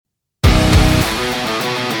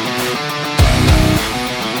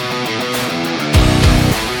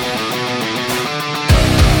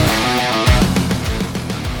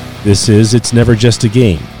This is It's Never Just a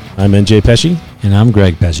Game. I'm NJ Pesci. And I'm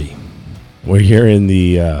Greg Pesci. We're here in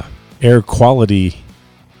the air quality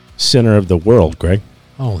center of the world, Greg.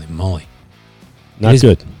 Holy moly. Not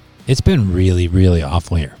good. It's been really, really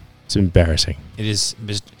awful here. It's embarrassing. It is.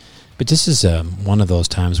 But this is one of those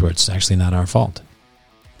times where it's actually not our fault.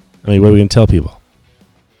 I mean, what are we going to tell people?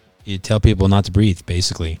 You tell people not to breathe,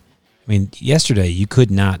 basically. I mean, yesterday you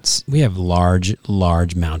could not. We have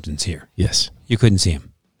large mountains here. Yes. You couldn't see them.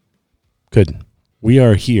 Couldn't. We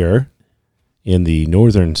are here in the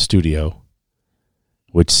northern studio,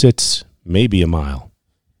 which sits maybe a mile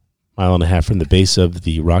and a half from the base of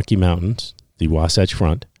the Rocky Mountains, the Wasatch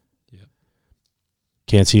Front. Yep.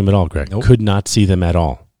 Can't see them at all, Greg. Nope. Could not see them at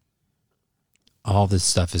all. All this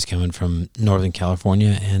stuff is coming from Northern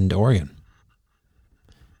California and Oregon.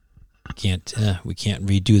 We can't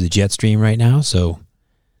redo the jet stream right now, so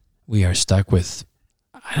we are stuck with.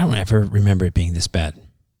 I don't ever remember it being this bad.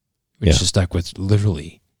 We're just stuck with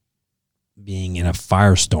literally being in a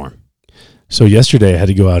firestorm. So yesterday I had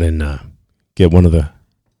to go out and get one of the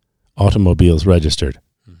automobiles registered.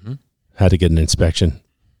 Mm-hmm. Had to get an inspection,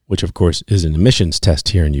 which of course is an emissions test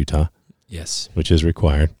here in Utah. Yes. Which is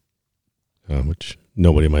required, which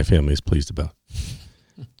nobody in my family is pleased about.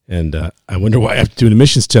 And I wonder why I have to do an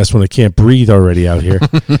emissions test when I can't breathe already out here.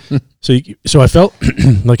 So I felt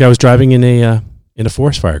like I was driving in a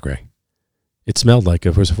forest fire, Greg. It smelled like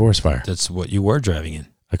it was a forest fire. That's what you were driving in.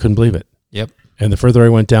 I couldn't believe it. Yep. And the further I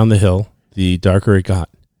went down the hill, the darker it got.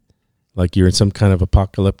 Like you're in some kind of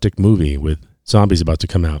apocalyptic movie with zombies about to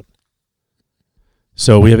come out.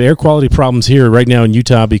 So we have air quality problems here right now in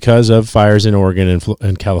Utah because of fires in Oregon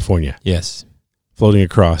and California. Yes. Floating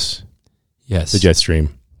across the jet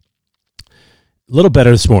stream. A little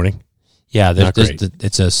better this morning. Yeah,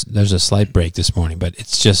 there's a slight break this morning, but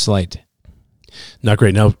it's just slight. Not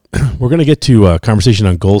great. Now, we're going to get to a conversation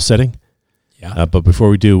on goal setting. Yeah. But before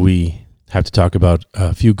we do, we have to talk about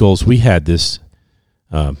a few goals we had this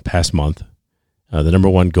past month. The number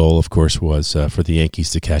one goal, of course, was for the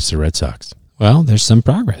Yankees to catch the Red Sox. Well, there's some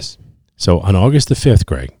progress. So on August the 5th,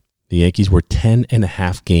 Greg, the Yankees were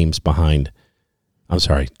 10.5 games behind. I'm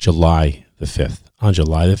sorry, July the 5th. On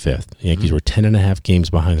July the 5th, the Yankees were 10.5 games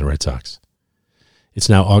behind the Red Sox. It's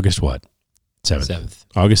now August what? 7th.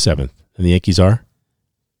 August 7th. And the Yankees are?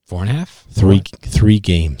 4.5? 3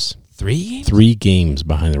 games. 3 games? 3 games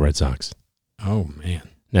behind the Red Sox. Oh, man.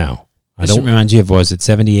 Now, I don't remind you of, was it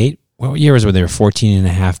 78? What year was it where they were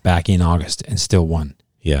 14.5 back in August and still won?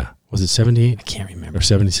 Yeah. Was it 78? I can't remember. Or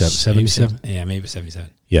 77? 77? Yeah, maybe 77.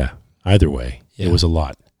 Yeah. Either way, It was a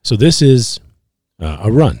lot. So this is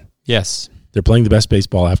a run. Yes. They're playing the best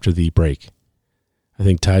baseball after the break. I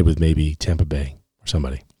think tied with maybe Tampa Bay or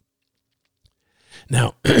somebody.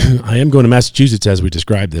 Now, I am going to Massachusetts as we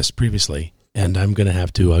described this previously, and I'm going to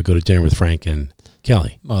have to go to dinner with Frank and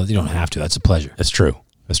Kelly. Well, you don't have to. That's a pleasure. That's true.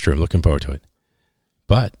 I'm looking forward to it.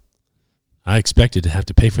 But I expected to have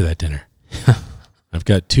to pay for that dinner. I've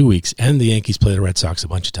got 2 weeks, and the Yankees play the Red Sox a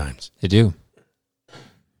bunch of times. They do.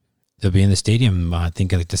 They'll be in the stadium, I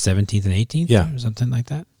think, like the 17th and 18th or something like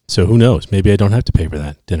that. So who knows? Maybe I don't have to pay for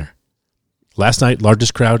that dinner. Last night,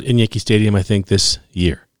 largest crowd in Yankee Stadium, I think, this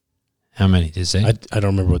year. How many did it say? I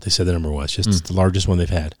don't remember what they said the number was. Just the largest one they've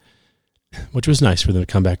had, which was nice for them to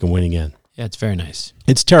come back and win again. Yeah, it's very nice.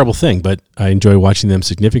 It's a terrible thing, but I enjoy watching them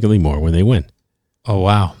significantly more when they win. Oh,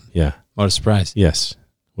 wow. Yeah. What a surprise. Yes,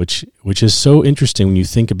 which is so interesting when you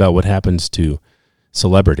think about what happens to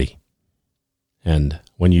celebrity and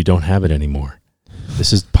when you don't have it anymore.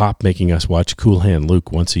 This is Pop making us watch Cool Hand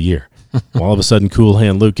Luke once a year. All of a sudden, Cool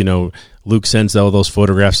Hand Luke, Luke sends all those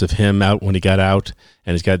photographs of him out when he got out,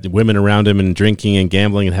 and he's got women around him and drinking and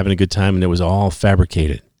gambling and having a good time, and it was all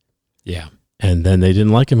fabricated. Yeah. And then they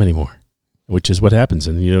didn't like him anymore, which is what happens.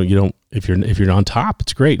 And you don't if you're on top,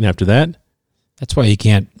 it's great, and after that, that's why you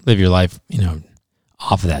can't live your life,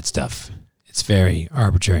 off of that stuff. It's very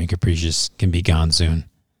arbitrary and capricious, can be gone soon.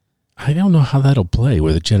 I don't know how that'll play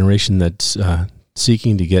with a generation that's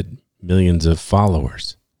seeking to get millions of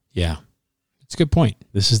followers. Yeah. It's a good point.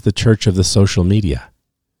 This is the church of the social media.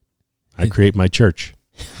 I create my church.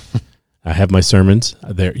 I have my sermons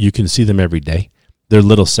there. You can see them every day. They're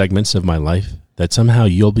little segments of my life that somehow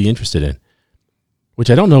you'll be interested in, which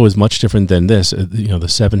I don't know is much different than this. The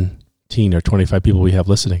 17 or 25 people we have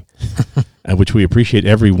listening, which we appreciate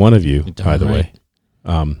every one of you, by the way.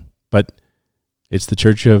 But it's the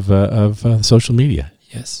church of social media.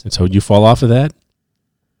 Yes. And so you fall off of that,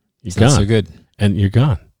 you're gone. Not so good. And you're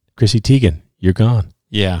gone. Chrissy Teigen, you're gone.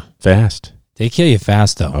 Yeah. Fast. They kill you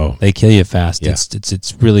fast, though. Oh. They kill you fast. Yeah.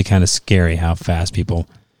 It's really kind of scary how fast people,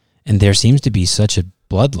 and there seems to be such a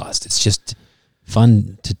bloodlust. It's just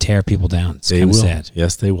fun to tear people down. It's They kind of will. sad.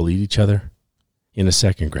 Yes, they will eat each other in a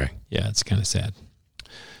second, Greg. Yeah, it's kind of sad.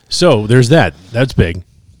 So there's that. That's big.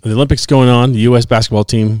 The Olympics going on. The U.S. basketball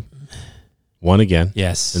team won again.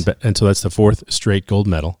 Yes. And so that's the 4th straight gold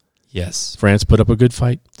medal. Yes. France put up a good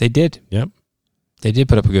fight. They did. Yep. They did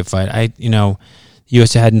put up a good fight.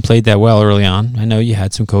 USA hadn't played that well early on. I know you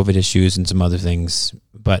had some COVID issues and some other things,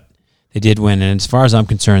 but they did win. And as far as I'm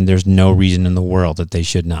concerned, there's no reason in the world that they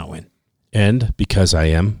should not win. And because I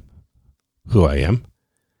am who I am,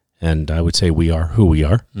 and I would say we are who we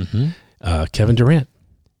are, Kevin Durant.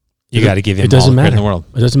 You got to give him It doesn't all the credit matter in the world.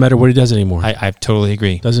 It doesn't matter what he does anymore. I totally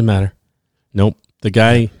agree. Doesn't matter. Nope. The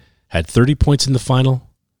guy had 30 points in the final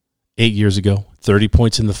 8 years ago, 30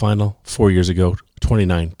 points in the final 4 years ago,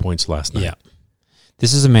 29 points last night. Yeah.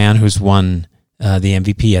 This is a man who's won the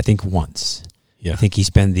MVP, I think, once. Yeah. I think he's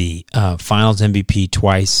been the finals MVP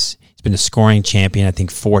twice. He's been a scoring champion, I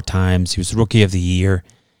think, 4 times. He was Rookie of the Year.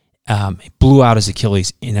 He blew out his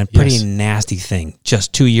Achilles in a pretty nasty thing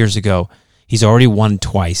just 2 years ago. He's already won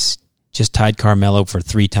twice, just tied Carmelo for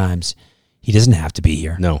 3 times. He doesn't have to be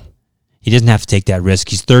here. No. He doesn't have to take that risk.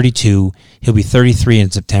 He's 32. He'll be 33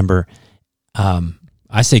 in September.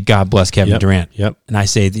 I say God bless Kevin Durant. Yep. And I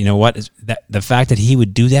say, you know what? The fact that he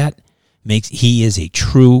would do that he is a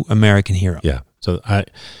true American hero. Yeah. So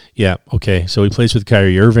okay. So he plays with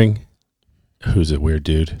Kyrie Irving, who's a weird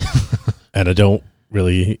dude. And I don't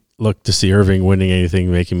really look to see Irving winning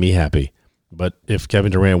anything making me happy. But if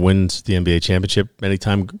Kevin Durant wins the NBA championship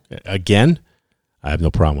anytime again, I have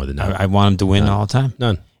no problem with it. I want him to win all the time.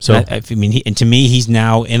 None. So to me, he's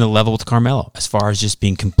now in a level with Carmelo as far as just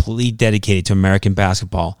being completely dedicated to American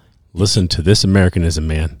basketball. Listen to this Americanism,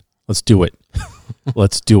 man. Let's do it.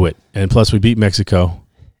 Let's do it. And plus, we beat Mexico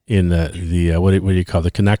in the what do you call it?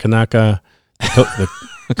 The Kanaka, the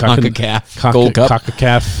CONCACAF Gold Cup.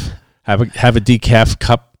 CONCACAF have a decaf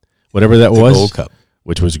cup, whatever that was, Gold Cup,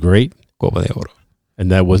 which was great. Copa de Oro.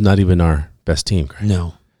 And that was not even our best team. Correct?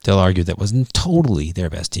 No, they'll argue that wasn't totally their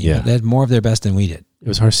best team. Yeah. They had more of their best than we did. It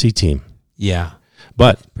was our C team. Yeah,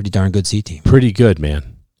 but pretty darn good C team. Pretty good,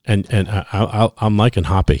 man. And I'm liking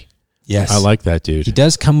Hoppy. Yes, I like that dude. He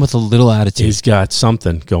does come with a little attitude. He's got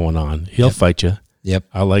something going on. He'll fight you. Yep.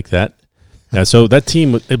 I like that. Yeah, so that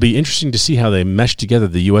team, it'd be interesting to see how they mesh together,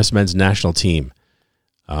 the U.S. men's national team.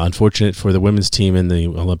 Unfortunate for the women's team in the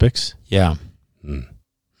Olympics. Yeah.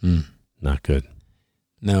 Not good.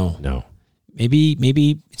 No.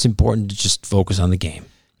 Maybe it's important to just focus on the game.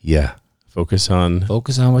 Yeah. Focus on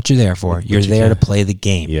what you're there for. You're there to play the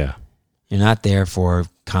game. Yeah. You're not there for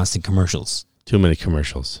constant commercials. Too many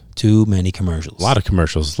commercials. A lot of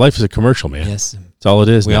commercials. Life is a commercial, man. Yes. That's all it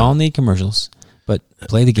is. We all need commercials, but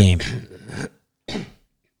play the game. I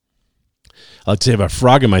like to say I have a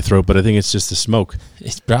frog in my throat, but I think it's just the smoke.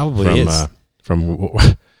 It probably is.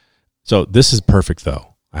 So this is perfect,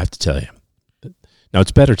 though, I have to tell you. Now,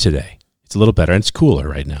 it's better today. It's a little better, and it's cooler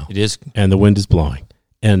right now. It is. And the wind is blowing.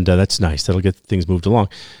 And that's nice. That'll get things moved along.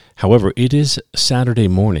 However, it is Saturday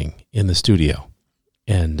morning in the studio.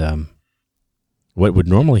 And what would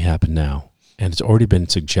normally happen now, and it's already been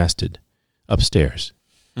suggested upstairs,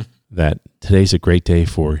 that today's a great day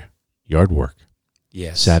for yard work.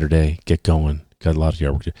 Yes. Saturday, get going. Got a lot of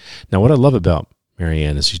yard work to do. Now, what I love about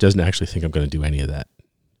Marianne is she doesn't actually think I'm going to do any of that.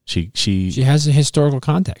 She has a historical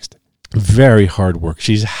context. Very hard work.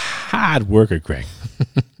 She's a hard worker, Greg.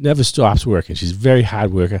 Never stops working. She's a very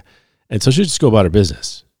hard worker. And so she'll just go about her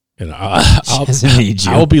business. And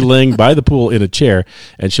I'll be laying by the pool in a chair,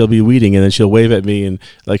 and she'll be weeding, and then she'll wave at me, and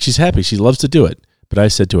like she's happy. She loves to do it. But I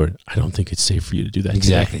said to her, I don't think it's safe for you to do that.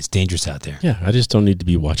 Exactly. It's dangerous out there. Yeah, I just don't need to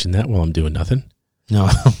be watching that while I'm doing nothing. No.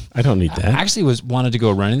 I don't need that. I actually wanted to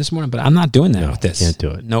go running this morning, but I'm not doing that with this. Can't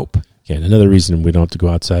do it. Nope. Again, another reason we don't have to go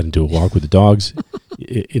outside and do a walk with the dogs.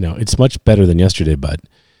 It's much better than yesterday, but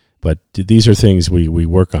these are things we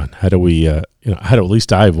work on. How do we, how do at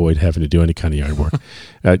least I avoid having to do any kind of yard work?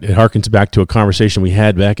 It harkens back to a conversation we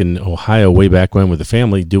had back in Ohio way back when with the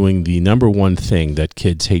family doing the number one thing that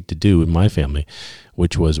kids hate to do in my family,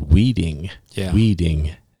 which was weeding. Yeah.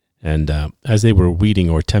 Weeding. And as they were weeding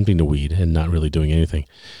or attempting to weed and not really doing anything,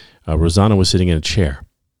 Rosanna was sitting in a chair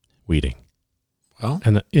weeding. Well,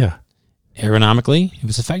 and aeronomically, it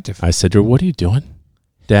was effective. I said to her, "What are you doing?"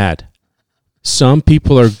 "Dad, some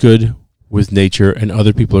people are good with nature and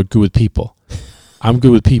other people are good with people. I'm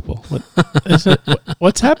good with people."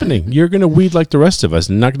 What's happening? You're going to weed like the rest of us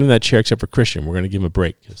and not going to do that chair except for Christian. We're going to give him a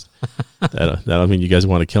break. That'll mean you guys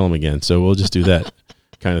want to kill him again. So we'll just do that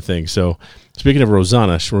kind of thing. So speaking of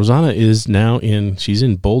Rosanna is now she's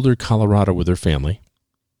in Boulder, Colorado with her family.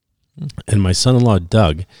 And my son-in-law,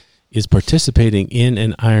 Doug, is participating in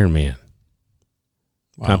an Ironman.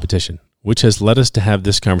 competition, which has led us to have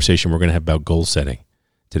this conversation we're going to have about goal setting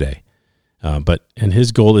today. And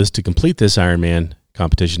his goal is to complete this Ironman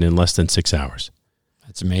competition in less than 6 hours.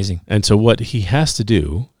 That's amazing. And so what he has to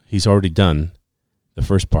do, he's already done the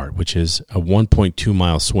first part, which is a 1.2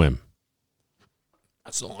 mile swim.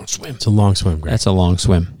 That's a long swim. It's a long swim, Greg. That's a long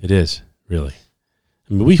swim. It is, really.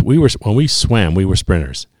 I mean, we were when we swam, we were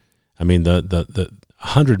sprinters. I mean, the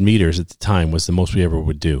 100 meters at the time was the most we ever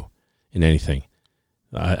would do in anything.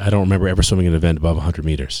 I don't remember ever swimming an event above 100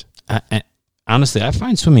 meters. Honestly, I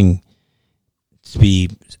find swimming to be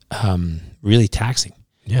really taxing.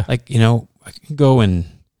 Yeah. Like, I can go and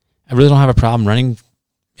I really don't have a problem running,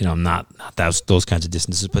 not those kinds of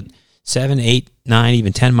distances, but 7, 8, 9,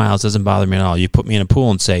 even 10 miles doesn't bother me at all. You put me in a pool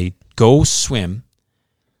and say, go swim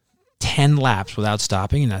 10 laps without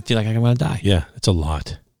stopping, and I feel like I'm going to die. Yeah, it's a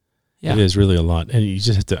lot. Yeah. It is really a lot. And you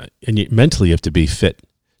just have to, mentally you have to be fit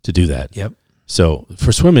to do that. Yep. So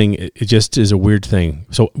for swimming, it just is a weird thing.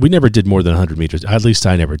 So we never did more than 100 meters. At least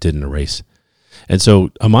I never did in a race. And so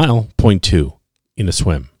a mile, 0.2 in a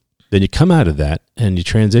swim. Then you come out of that and you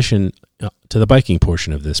transition to the biking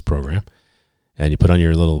portion of this program. And you put on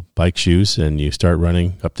your little bike shoes and you start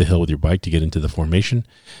running up the hill with your bike to get into the formation.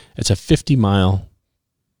 It's a 50-mile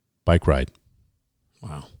bike ride.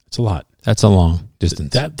 Wow. It's a lot. That's a long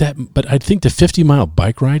distance. But I think the 50-mile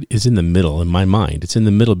bike ride is in the middle in my mind. It's in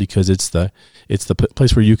the middle because it's the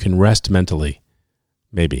place where you can rest mentally.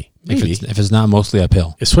 Maybe. If it's not mostly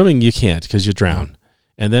uphill. Swimming, you can't because you drown.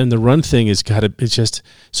 And then the run thing is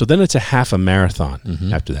so then it's a half a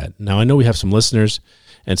marathon after that. Now, I know we have some listeners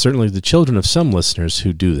and certainly the children of some listeners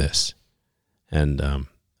who do this. And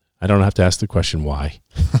I don't have to ask the question why.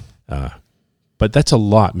 But that's a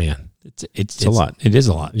lot, man. It's a lot. It is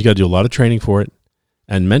a lot. You got to do a lot of training for it.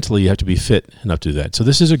 And mentally, you have to be fit enough to do that. So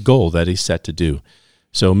this is a goal that he's set to do.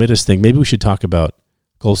 So made us think maybe we should talk about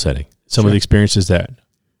goal setting. Some of the experiences that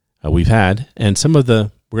we've had. And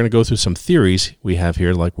we're going to go through some theories we have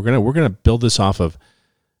here. Like we're going to build this off of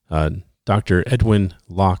Dr. Edwin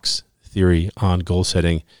Locke's theory on goal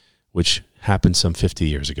setting, which happened some 50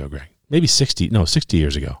 years ago, Greg. Maybe 60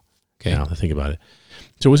 years ago. Okay. Now I think about it.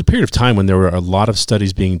 So it was a period of time when there were a lot of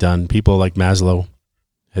studies being done. People like Maslow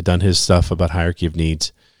had done his stuff about hierarchy of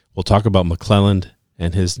needs. We'll talk about McClelland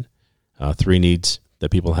and his 3 needs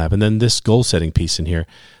that people have. And then this goal setting piece in here,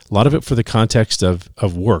 a lot of it for the context of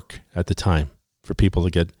work at the time for people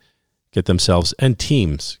to get themselves and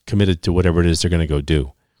teams committed to whatever it is they're going to go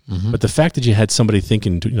do. Mm-hmm. But the fact that you had somebody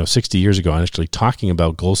thinking, 60 years ago and actually talking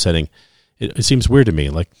about goal setting, it seems weird to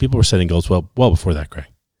me. Like people were setting goals well before that, Greg.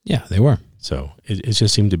 Yeah, they were. So it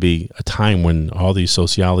just seemed to be a time when all these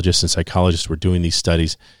sociologists and psychologists were doing these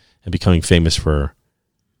studies and becoming famous for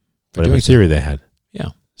whatever theory they had. Yeah.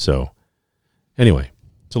 So anyway,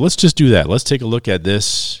 so let's just do that. Let's take a look at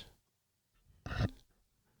this.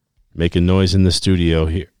 Making noise in the studio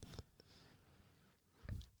here.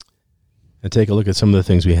 And take a look at some of the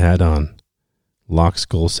things we had on Locke's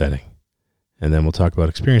goal setting. And then we'll talk about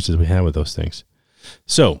experiences we had with those things.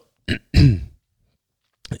 So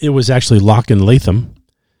it was actually Locke and Latham,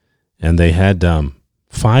 and they had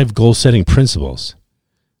 5 goal-setting principles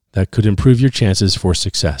that could improve your chances for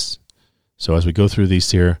success. So as we go through these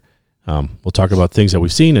here, we'll talk about things that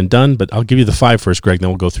we've seen and done, but I'll give you the 5 first, Greg, then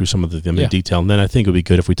we'll go through some of them in detail. And then I think it would be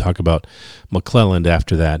good if we talk about McClelland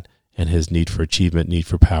after that and his need for achievement, need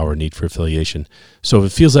for power, need for affiliation. So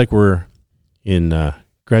it feels like we're in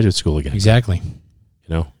graduate school again. Exactly.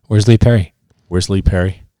 Where's Lee Perry? Where's Lee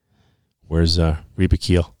Perry? Where's Reba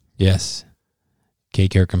Keel? Yes. Kay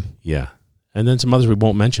Kirkham. Yeah. And then some others we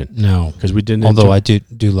won't mention. No. Because we didn't. Although I do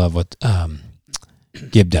love what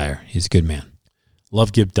Gib Dyer. He's a good man.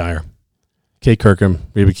 Love Gib Dyer. Kay Kirkham,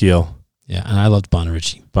 Reba Keel. Yeah, and I loved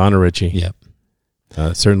Bonner-Richie. Yep.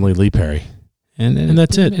 Certainly Lee Perry. And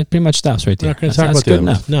that's it. It pretty much stops right there. We're not going to talk about good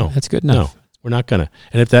enough. No. That's good enough. No, we're not going to.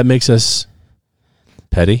 And if that makes us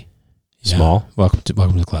petty, small. Welcome to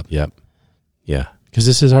the club. Yep. Yeah. Because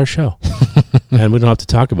this is our show. And we don't have to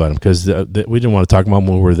talk about them because we didn't want to talk about them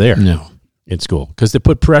when we were there. No. In school. Because they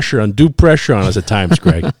put due pressure on us at times,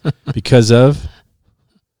 Greg, because of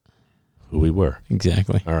who we were.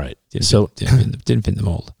 Exactly. All right. Didn't fit in the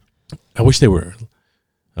mold. I wish they were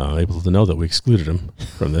able to know that we excluded them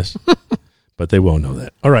from this, but they won't know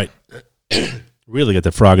that. All right. Really got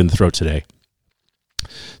the frog in the throat today.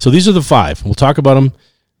 So these are the 5. We'll talk about them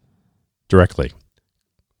directly.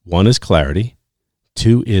 1 is clarity.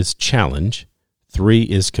 2 is challenge. 3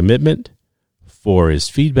 is commitment. 4 is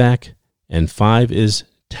feedback. And 5 is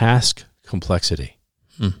task complexity.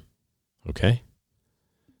 Okay?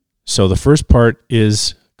 So the first part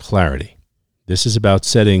is clarity. This is about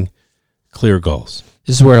setting clear goals.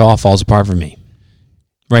 This is where it all falls apart for me.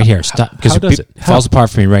 Right here. Stop. Because how does it falls apart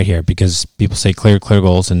for me right here because people say clear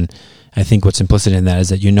goals, and I think what's implicit in that is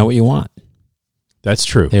that you know what you want. That's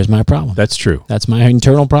true. There's my problem. That's true. That's my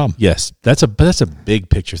internal problem. Yes, that's a big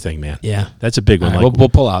picture thing, man. Yeah. That's a big one. Right, we'll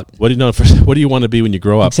pull out. What do you know? What do you want to be when you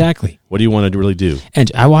grow up? Exactly. What do you want to really do?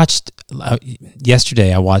 And I watched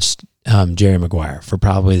yesterday. I watched Jerry Maguire for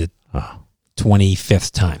probably the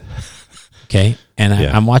 25th time. Okay, and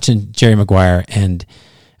I'm watching Jerry Maguire, and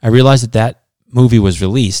I realized that movie was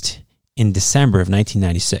released in December of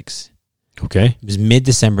 1996. Okay, it was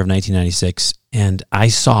mid-December of 1996, and I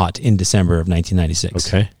saw it in December of 1996.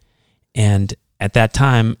 Okay, and at that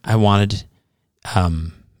time, I wanted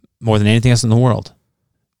more than anything else in the world,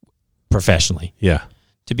 professionally,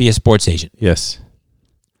 to be a sports agent. Yes.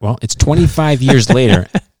 Well, it's 25 years later.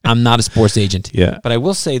 I'm not a sports agent. Yeah. But I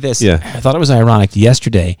will say this. Yeah. I thought it was ironic.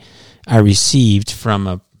 Yesterday, I received from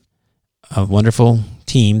a wonderful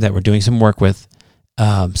team that we're doing some work with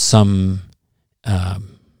some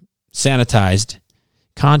sanitized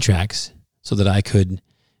contracts so that I could,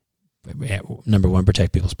 number one,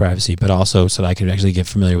 protect people's privacy, but also so that I could actually get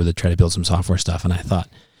familiar with it, try to build some software stuff. And I thought,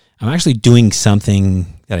 I'm actually doing something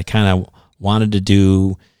that I kind of wanted to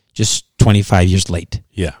do just 25 years late.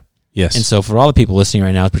 Yeah. Yes. And so for all the people listening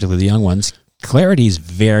right now, particularly the young ones, clarity is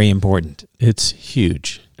very important. It's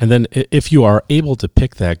huge. And then if you are able to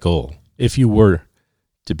pick that goal, if you were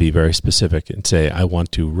to be very specific and say, I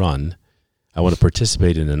want to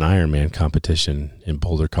participate in an Ironman competition in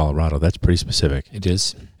Boulder, Colorado, that's pretty specific. It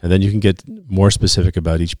is. And then you can get more specific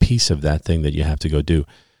about each piece of that thing that you have to go do.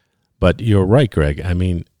 But you're right, Greg. I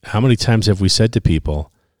mean, how many times have we said to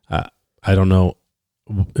people, I don't know,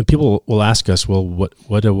 people will ask us, well,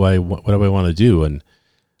 what do I want to do? And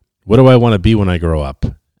what do I want to be when I grow up?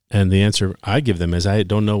 And the answer I give them is, I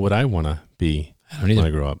don't know what I want to be when I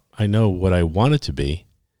grow up. I know what I wanted to be,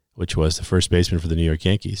 which was the first baseman for the New York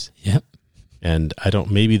Yankees. Yep. And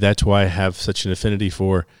maybe that's why I have such an affinity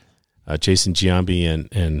for Jason Giambi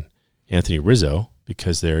and Anthony Rizzo,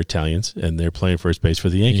 because they're Italians and they're playing first base for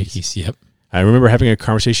the Yankees. Yep. I remember having a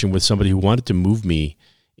conversation with somebody who wanted to move me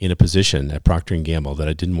in a position at Procter & Gamble that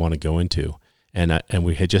I didn't want to go into. And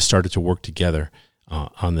we had just started to work together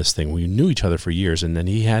on this thing. We knew each other for years, and then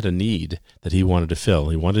he had a need that he wanted to fill.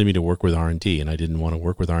 He wanted me to work with R&D, and I didn't want to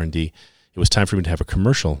work with R&D. It was time for me to have a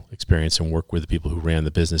commercial experience and work with the people who ran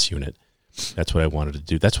the business unit. That's what I wanted to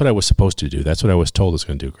do. That's what I was supposed to do. That's what I was told I was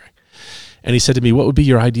going to do, Greg. And he said to me, what would be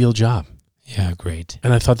your ideal job? Yeah, great.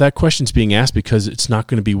 And I thought that question's being asked because it's not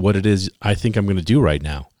going to be what it is I think I'm going to do right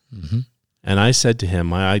now. Mm-hmm. And I said to him,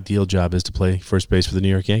 my ideal job is to play first base for the New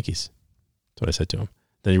York Yankees. That's what I said to him.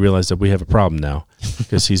 Then he realized that we have a problem now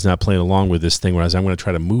because he's not playing along with this thing, whereas I'm going to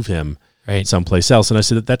try to move him someplace else. And I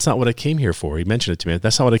said, that's not what I came here for. He mentioned it to me.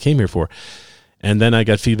 That's not what I came here for. And then I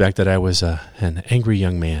got feedback that I was an angry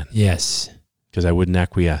young man. Yes. Because I wouldn't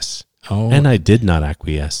acquiesce. Oh. And I did not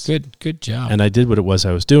acquiesce. Good job. And I did what it was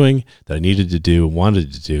I was doing, that I needed to do,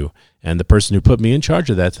 wanted to do. And the person who put me in charge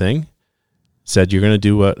of that thing said, you're going to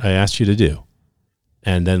do what I asked you to do.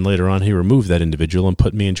 And then later on, he removed that individual and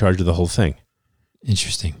put me in charge of the whole thing.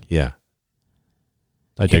 Interesting. Yeah.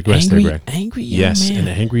 I digress there, Greg. Angry young man. Yes, an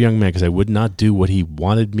angry young man, because I would not do what he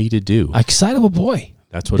wanted me to do. Excitable boy.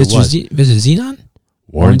 That's what it was. Was it Xenon?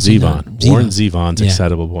 Warren Zevon. Warren Zevon's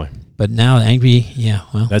excitable boy. But now angry,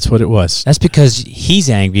 well. That's what it was. That's because he's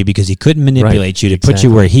angry because he couldn't manipulate you to put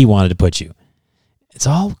you where he wanted to put you. It's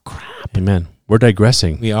all crap. Amen. We're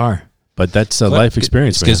digressing. We are. But that's a life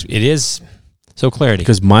experience, because it is. So clarity.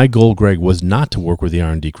 Because my goal, Greg, was not to work with the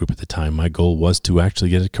R&D group at the time. My goal was to actually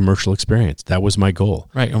get a commercial experience. That was my goal.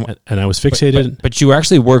 Right. And I was fixated. But you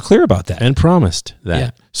actually were clear about that. And promised that.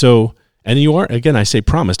 Yeah. So, and you are, again, I say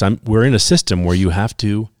promised. We're in a system where you have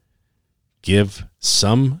to give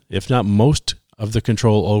some, if not most, of the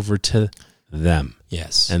control over to them.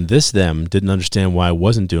 Yes. And them didn't understand why I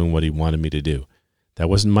wasn't doing what he wanted me to do. That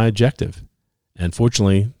wasn't my objective. And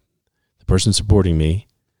fortunately, the person supporting me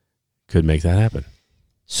could make that happen.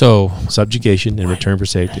 So subjugation in return for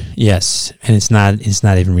safety. Yes, and it's not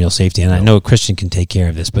even real safety. And I know Christian can take care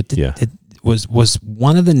of this, but it was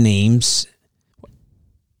one of the names.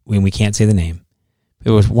 When we can't say the name,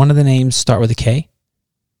 it was one of the names start with a K.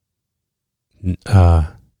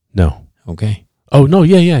 No. Okay. Oh no!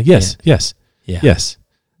 Yes.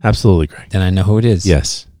 Absolutely, Greg. Then I know who it is.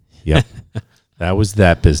 Yes. Yep. That was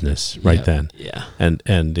that business then. Yeah. And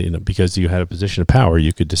because you had a position of power,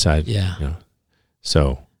 you could decide. Yeah.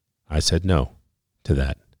 So I said no to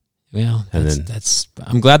that. Well, that's.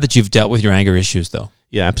 I'm glad that you've dealt with your anger issues, though.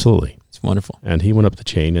 Yeah, absolutely. It's wonderful. And he went up the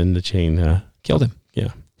chain, and the chain killed him. Yeah.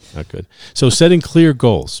 Not good. So setting clear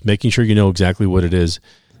goals, making sure you know exactly what it is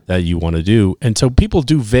that you want to do. And so people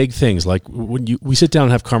do vague things like when we sit down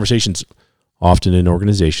and have conversations often in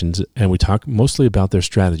organizations, and we talk mostly about their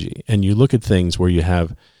strategy. And you look at things where you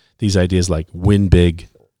have these ideas like win big,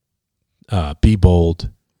 be bold,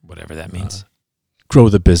 whatever that means, grow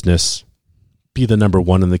the business, be the number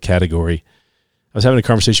one in the category. I was having a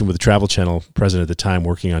conversation with the Travel Channel president at the time,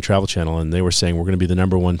 working on Travel Channel, and they were saying we're going to be the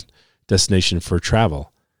number one destination for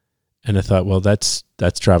travel. And I thought, well, that's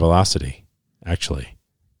Travelocity, actually.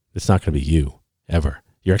 It's not going to be you, ever.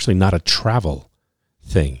 You're actually not a travel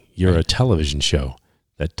thing. You're a television show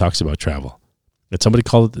that talks about travel. And somebody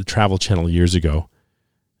called it the Travel Channel years ago,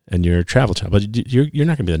 and you're a travel channel. But you're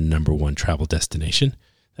not going to be the number one travel destination.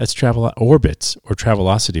 That's Travel Orbitz or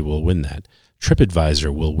Travelocity will win that.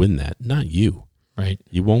 TripAdvisor will win that, not you. Right.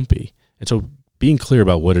 You won't be. And so being clear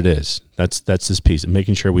about what it is, that's this piece, and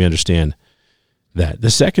making sure we understand that.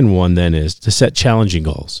 The second one then is to set challenging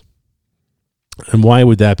goals. And why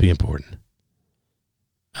would that be important?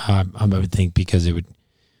 I would think because it would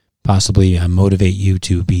possibly motivate you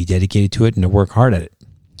to be dedicated to it and to work hard at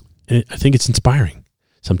it. I think it's inspiring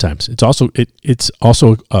sometimes. It's also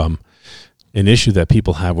an issue that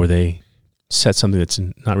people have where they set something that's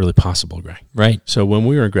not really possible, Greg. Right. So when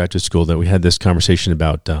we were in graduate school, that we had this conversation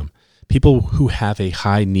about people who have a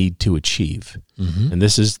high need to achieve. Mm-hmm. And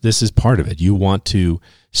this is part of it. You want to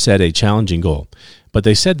set a challenging goal. But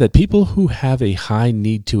they said that people who have a high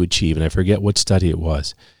need to achieve, and I forget what study it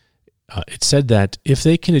was, it said that if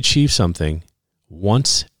they can achieve something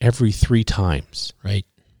once every 3 times, right,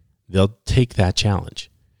 they'll take that challenge.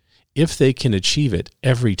 If they can achieve it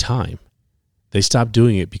every time, they stop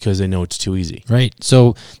doing it because they know it's too easy. Right.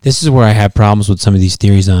 So this is where I have problems with some of these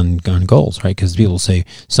theories on goals, right? Because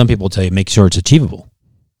some people tell you, make sure it's achievable,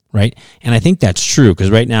 right? And I think that's true because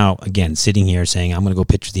right now, again, sitting here saying, I'm going to go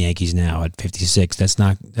pitch for the Yankees now at 56, that's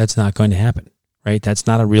not going to happen, right? That's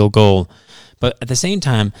not a real goal. But at the same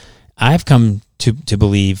time, I've come to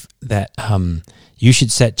believe that you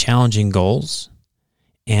should set challenging goals,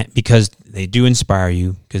 and because they do inspire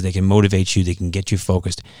you, because they can motivate you, they can get you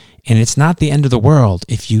focused. And it's not the end of the world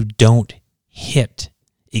if you don't hit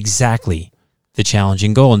exactly the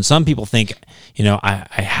challenging goal. And some people think, I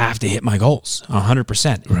have to hit my goals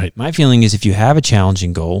 100%. Right. My feeling is if you have a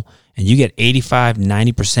challenging goal and you get 85,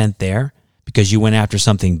 90% there because you went after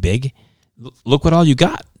something big, look what all you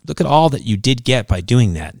got. Look at all that you did get by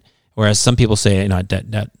doing that. Whereas some people say,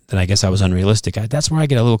 that I guess I was unrealistic. That's where I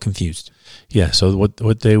get a little confused. Yeah. So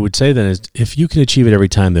what they would say then is, if you can achieve it every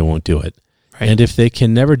time, they won't do it. Right. And if they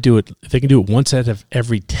can never do it, if they can do it once out of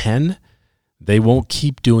every 10, they won't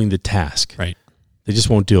keep doing the task. Right. They just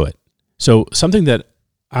won't do it. So something that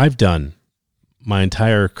I've done my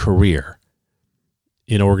entire career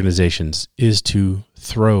in organizations is to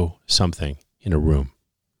throw something in a room.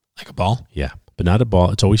 Like a ball? Yeah. But not a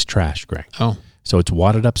ball. It's always trash, Greg. Oh. So it's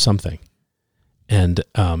wadded up something. And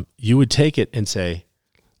you would take it and say,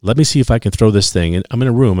 let me see if I can throw this thing. And I'm in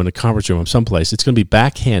a room, in a conference room, someplace. It's going to be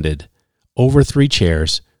backhanded over 3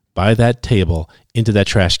 chairs by that table into that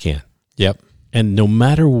trash can. Yep. And no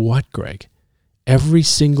matter what, Greg, every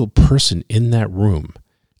single person in that room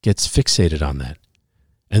gets fixated on that.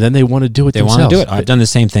 And then they want to do it themselves. They want to do it. I've done the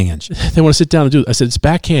same thing, Ange. They want to sit down and do it. I said, it's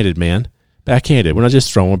backhanded, man. Backhanded. We're not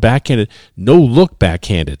just throwing. We're backhanded. No look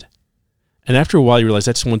backhanded. And after a while, you realize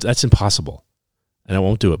that's impossible. And I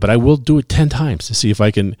won't do it. But I will do it 10 times to see if I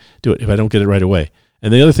can do it, if I don't get it right away.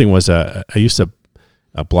 And the other thing was I used to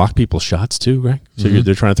block people's shots too, Greg. So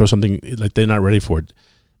they're trying to throw something like they're not ready for it.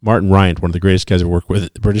 Martin Ryan, one of the greatest guys I've worked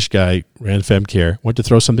with, British guy, ran FemCare, went to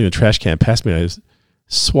throw something in a trash can past me. I just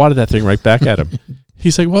swatted that thing right back at him.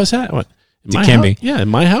 He's like, "What's that?" I went, it can be. Yeah, in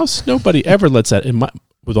my house, nobody ever lets that.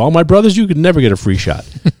 With all my brothers, you could never get a free shot.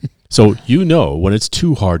 So when it's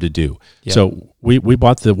too hard to do. Yep. So we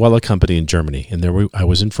bought the Wella company in Germany, and I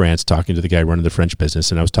was in France talking to the guy running the French business,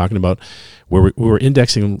 and I was talking about where we were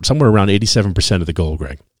indexing somewhere around 87% of the goal,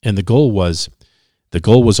 Greg. And the goal was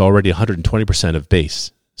already 120% of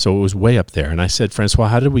base. So it was way up there. And I said, Francois,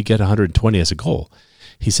 how did we get 120 as a goal?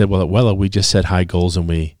 He said, well, at Wella, we just set high goals and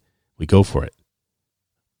we go for it.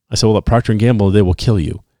 I said, well, at Procter & Gamble, they will kill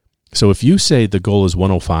you. So if you say the goal is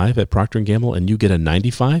 105 at Procter & Gamble and you get a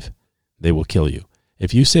 95, they will kill you.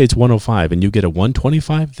 If you say it's 105 and you get a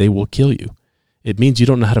 125, they will kill you. It means you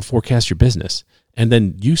don't know how to forecast your business. And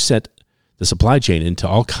then you set the supply chain into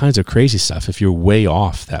all kinds of crazy stuff if you're way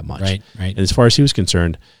off that much. Right. And as far as he was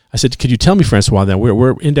concerned, I said, could you tell me, Francois, that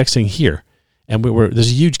we're indexing here and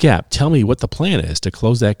there's a huge gap. Tell me what the plan is to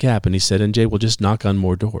close that gap. And he said, NJ, we'll just knock on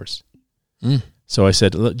more doors. So I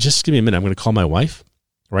said, just give me a minute. I'm going to call my wife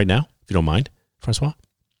right now, if you don't mind, Francois.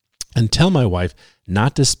 and tell my wife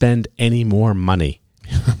not to spend any more money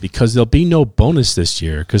because there'll be no bonus this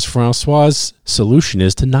year because Francois' solution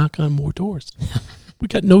is to knock on more doors. We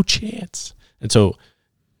got no chance. And so it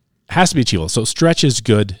has to be achievable. So stretch is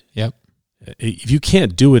good. Yep. If you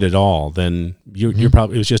can't do it at all, then you're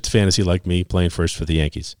probably, it was just a fantasy like me playing first for the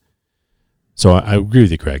Yankees. So I agree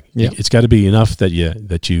with you, Craig. Yep. It's got to be enough that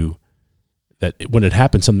when it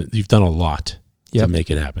happens, something you've done a lot to make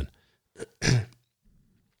it happen.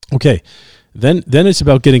 Okay. Then it's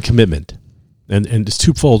about getting commitment. And it's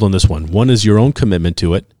twofold on this one. One is your own commitment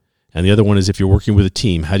to it. And the other one is if you're working with a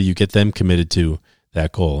team, how do you get them committed to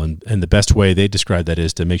that goal? And the best way they describe that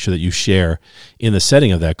is to make sure that you share in the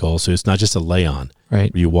setting of that goal. So it's not just a lay on.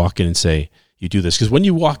 Right. Where you walk in and say, you do this. Because when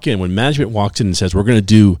you walk in, when management walks in and says, we're going to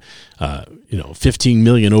do 15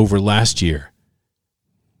 million over last year,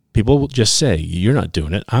 people will just say, you're not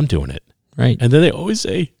doing it, I'm doing it. Right. And then they always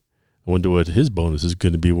say, I wonder what his bonus is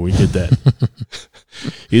going to be when we get that.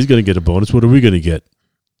 He's going to get a bonus. What are we going to get?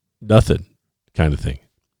 Nothing, kind of thing.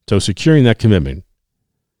 So securing that commitment.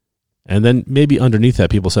 And then maybe underneath that,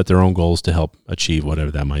 people set their own goals to help achieve whatever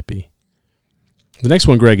that might be. The next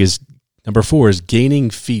one, Greg, is number 4 is gaining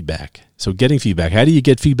feedback. So getting feedback. How do you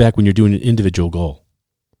get feedback when you're doing an individual goal?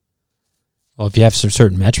 Well, if you have some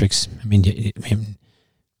certain metrics, I mean,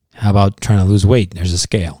 how about trying to lose weight? There's a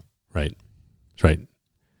scale. Right. That's right.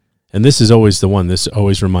 And this is always the one. This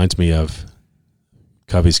always reminds me of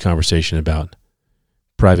Covey's conversation about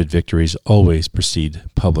private victories always precede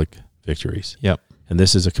public victories. Yep. And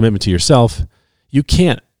this is a commitment to yourself. You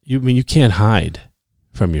can't hide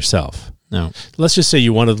from yourself. No. Let's just say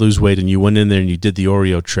you wanted to lose weight and you went in there and you did the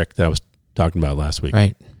Oreo trick that I was talking about last week.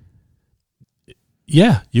 Right.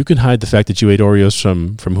 Yeah, you can hide the fact that you ate Oreos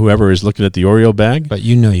from whoever is looking at the Oreo bag. But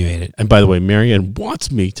you know you ate it. And by the way, Marianne wants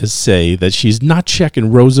me to say that she's not checking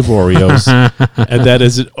rows of Oreos and that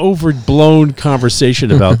is an overblown conversation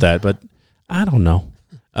about that. But I don't know.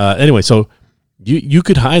 Anyway, so you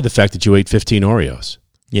could hide the fact that you ate 15 Oreos.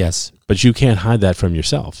 Yes. But you can't hide that from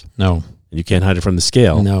yourself. No. And you can't hide it from the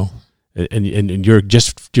scale. No. And you're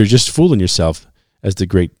just fooling yourself, as the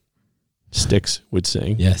great Styx would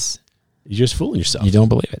sing. Yes. You're just fooling yourself. You don't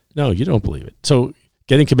believe it. No, you don't believe it. So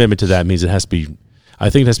getting commitment to that means it has to be,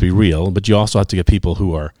 I think it has to be real, but you also have to get people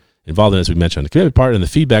who are involved in it, as we mentioned, the commitment part and the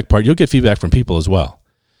feedback part. You'll get feedback from people as well.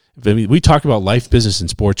 I mean, we talk about life, business,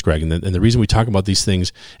 and sports, Greg, and the reason we talk about these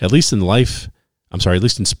things, at least in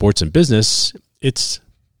sports and business, it's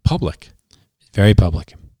public. Very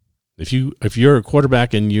public. If you're a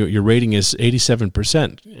quarterback and your rating is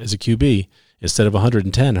 87% as a QB instead of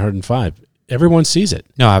 110, 105, everyone sees it.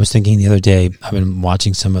 No, I was thinking the other day, I've been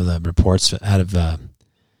watching some of the reports out of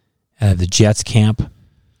the Jets camp.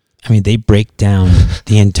 I mean, they break down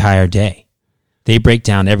the entire day. They break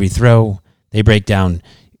down every throw. They break down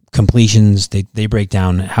completions. They break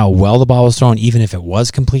down how well the ball was thrown, even if it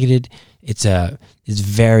was completed. It's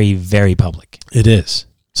very, very public. It is.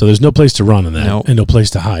 So there's no place to run on that, No. and no place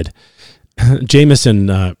to hide. Jameis and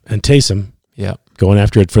Taysom, going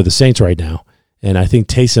after it for the Saints right now. And I think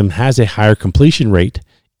Taysom has a higher completion rate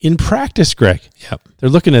in practice, Greg. Yep. They're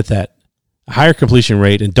looking at that. A higher completion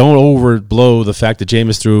rate, and don't overblow the fact that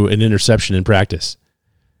Jameis threw an interception in practice.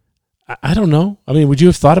 I don't know. I mean, would you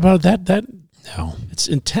have thought about that? No. It's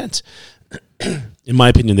intense. In my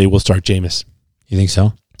opinion, they will start Jameis. You think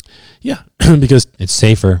so? Yeah, because It's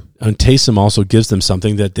safer. and Taysom also gives them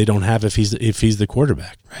something that they don't have if he's the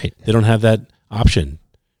quarterback. Right. They don't have that option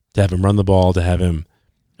to have him run the ball, to have him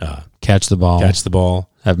Catch the ball.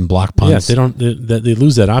 Have him block punts. Yeah, they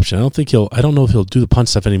lose that option. I don't know if he'll do the punt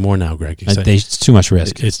stuff anymore now, Greg. It's too much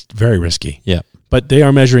risk. It's very risky. Yeah. But they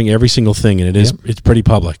are measuring every single thing, and it's pretty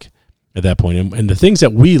public at that point. And the things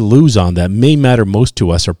that we lose on that may matter most to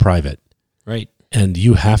us are private. Right. And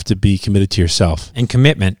you have to be committed to yourself. And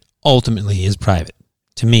commitment ultimately is private.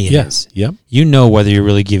 To me, it is. Yep. You know whether you're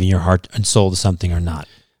really giving your heart and soul to something or not.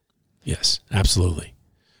 Yes, absolutely.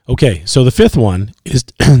 Okay, so the fifth one is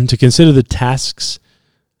to consider the task's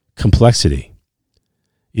complexity.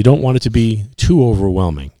 You don't want it to be too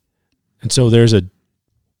overwhelming. And so there's a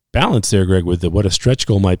balance there, Greg, with what a stretch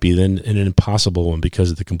goal might be then and an impossible one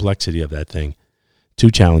because of the complexity of that thing.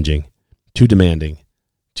 Too challenging, too demanding,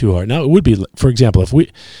 too hard. Now, it would be, for example,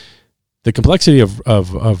 the complexity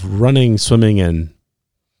of running, swimming, and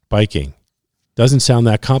biking doesn't sound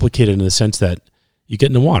that complicated in the sense that you get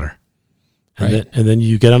in the water. And, then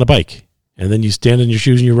you get on a bike, and then you stand in your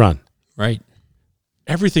shoes and you run. Right.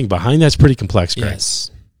 Everything behind that's pretty complex, Greg.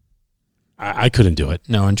 Yes. I couldn't do it.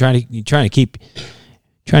 No, and trying to keep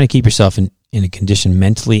yourself in a condition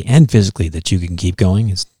mentally and physically that you can keep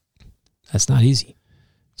going that's not easy.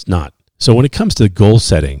 It's not. So when it comes to goal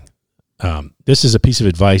setting, this is a piece of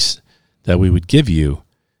advice that we would give you.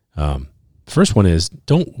 The first one is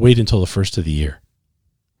don't wait until the first of the year.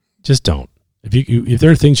 Just don't. If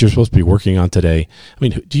there are things you're supposed to be working on today, I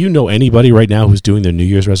mean, do you know anybody right now who's doing their New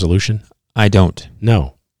Year's resolution? I don't.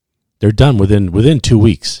 No. They're done within 2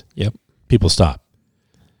 weeks. Yep. People stop.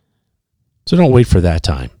 So don't wait for that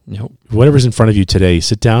time. Nope. Whatever's in front of you today,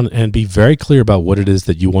 sit down and be very clear about what it is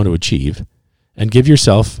that you want to achieve and give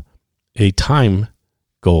yourself a time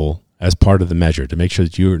goal as part of the measure to make sure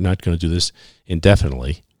that you're not going to do this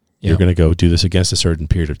indefinitely. Yep. You're going to go do this against a certain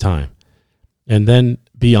period of time. And then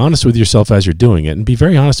be honest with yourself as you're doing it and be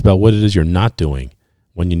very honest about what it is you're not doing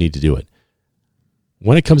when you need to do it.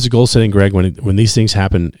 When it comes to goal setting, Greg, when these things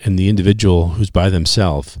happen in the individual who's by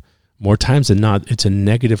themselves, more times than not, it's a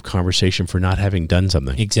negative conversation for not having done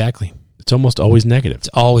something. Exactly. It's almost always negative. It's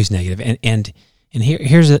always negative. And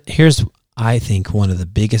here's I think one of the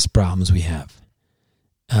biggest problems we have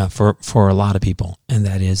for a lot of people, and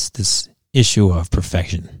that is this issue of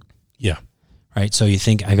perfection. Yeah. Right. So you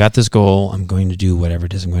think, I got this goal, I'm going to do whatever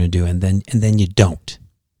it is I'm going to do, and then you don't.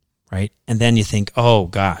 Right. And then you think, oh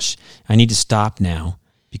gosh, I need to stop now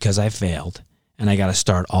because I failed and I got to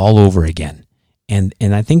start all over again. And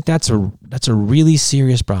I think that's a really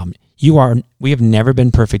serious problem. We have never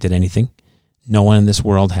been perfect at anything. No one in this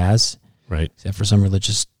world has. Right. Except for some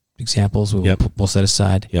religious examples we'll set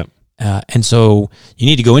aside. Yep. And so you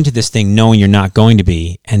need to go into this thing knowing you're not going to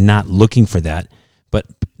be and not looking for that. But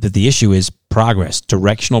the issue is progress,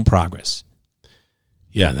 directional progress.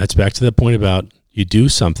 Yeah, that's back to the point about you do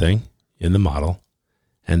something in the model,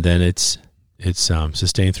 and then it's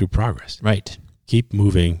sustained through progress. Right. Keep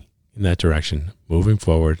moving in that direction, moving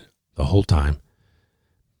forward the whole time.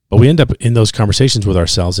 But we end up in those conversations with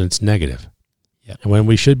ourselves, and it's negative. Yeah. And when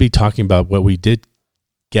we should be talking about what we did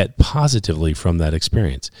get positively from that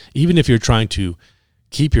experience, even if you're trying to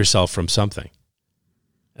keep yourself from something.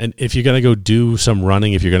 And if you're going to go do some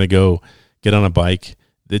running, if you're going to go get on a bike,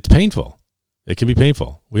 it's painful. It can be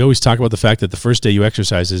painful. We always talk about the fact that the first day you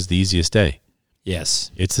exercise is the easiest day.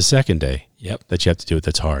 Yes. It's the second day that you have to do it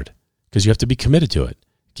that's hard because you have to be committed to it.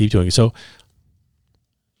 Keep doing it. So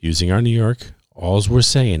using our New York, all we're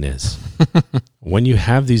saying is when you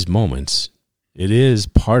have these moments, it is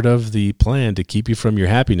part of the plan to keep you from your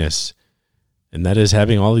happiness. And that is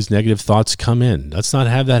having all these negative thoughts come in. Let's not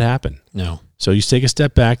have that happen. No. So you take a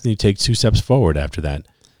step back, then you take 2 steps forward after that.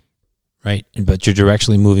 Right. But you're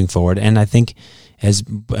directionally moving forward. And I think as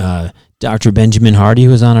Dr. Benjamin Hardy,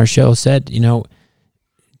 who was on our show, said,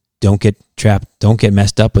 don't get trapped, don't get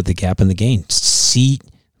messed up with the gap and the gain.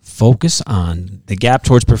 Focus on the gap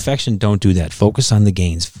towards perfection. Don't do that. Focus on the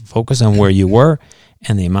gains. Focus on where you were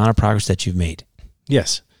and the amount of progress that you've made.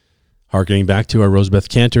 Yes. Harkening back to our Rosebeth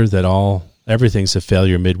Cantor that everything's a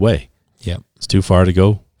failure midway. Yep. It's too far to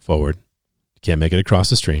go forward. You can't make it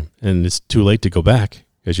across the stream. And it's too late to go back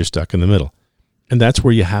because you're stuck in the middle. And that's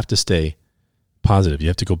where you have to stay positive. You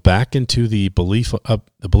have to go back into the belief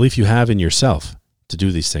you have in yourself to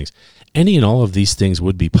do these things. Any and all of these things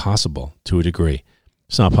would be possible to a degree.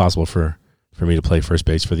 It's not possible for me to play first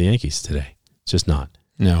base for the Yankees today. It's just not.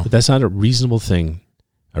 No. But that's not a reasonable thing,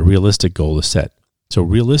 a realistic goal to set. So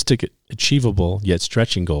realistic, achievable, yet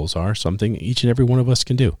stretching goals are something each and every one of us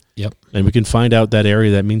can do. Yep. And we can find out that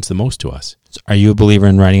area that means the most to us. So are you a believer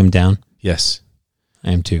in writing them down? Yes.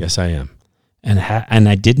 I am too. Yes, I am. And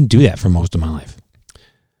I didn't do that for most of my life.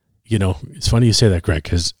 It's funny you say that, Greg,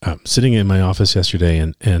 because sitting in my office yesterday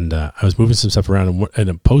and I was moving some stuff around and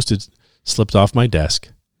a Post-it slipped off my desk.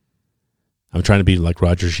 I'm trying to be like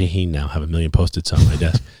Roger Shaheen now, have 1 million Post-its on my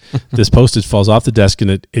desk. This Post-it falls off the desk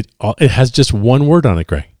and it has just one word on it,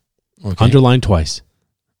 Greg. Okay. Underlined twice.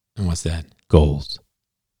 And what's that? Goals.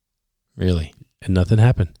 Really? And nothing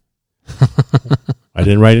happened. I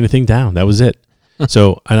didn't write anything down. That was it.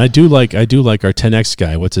 So, and I do like our 10X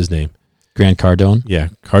guy. What's his name? Grant Cardone? Yeah,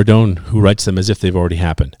 Cardone, who writes them as if they've already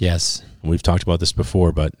happened. Yes. And we've talked about this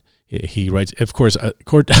before, but he writes, of course,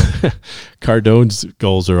 Cardone's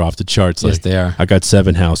goals are off the charts. Yes, they are. I got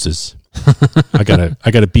 7 houses. I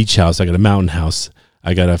got a beach house. I got a mountain house.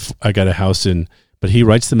 I got a house but he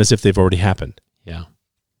writes them as if they've already happened. Yeah.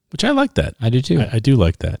 Which I like that. I do too. I do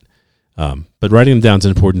like that. But writing them down is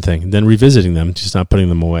an important thing. And then revisiting them, just not putting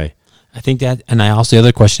them away. I think that, and the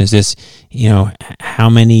other question is this, how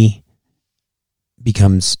many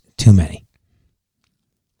becomes too many?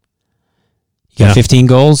 You got 15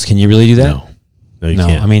 goals? Can you really do that? No, you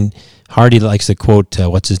can't. I mean, Hardy likes to quote,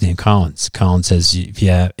 what's his name? Collins. Collins says, if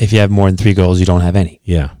you have more than 3 goals, you don't have any.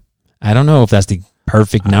 Yeah. I don't know if that's the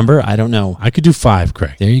perfect number. I don't know. I could do 5,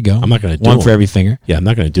 Craig. There you go. I'm not going to do one them. for every finger. Yeah, I'm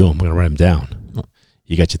not going to do them. I'm going to write them down.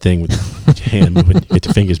 You got your thing with your hand moving, you get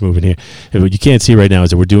your fingers moving here. And what you can't see right now is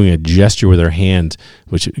that we're doing a gesture with our hands,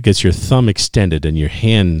 which gets your thumb extended and your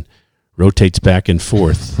hand rotates back and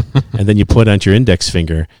forth, and then you put on your index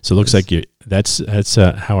finger. So it looks like you. That's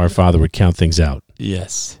how our Father would count things out.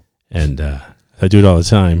 Yes. And I do it all the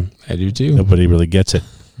time. I do too. Nobody really gets it,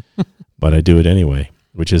 but I do it anyway,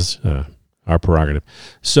 which is our prerogative.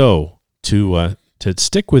 So to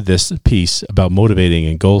stick with this piece about motivating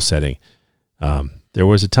and goal setting, there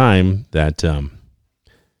was a time that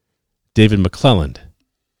David McClelland,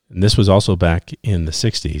 and this was also back in the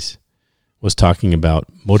 60s, was talking about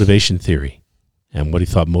motivation theory and what he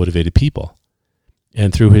thought motivated people.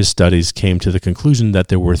 And through his studies came to the conclusion that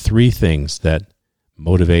there were 3 things that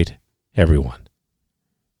motivate everyone.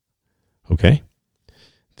 Okay?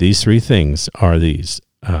 These 3 things are these,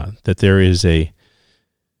 that there is a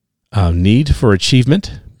need for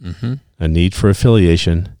achievement, a need for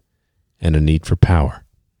affiliation, and a need for power.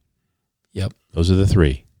 Yep. Those are the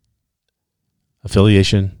 3.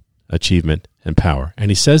 Affiliation, achievement, and power.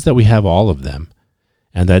 And he says that we have all of them,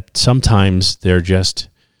 and that sometimes they're just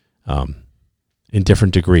in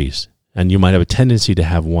different degrees. And you might have a tendency to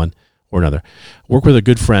have one or another. Worked with a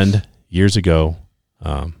good friend years ago.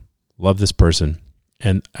 Love this person.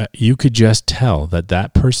 And you could just tell that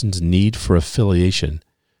that person's need for affiliation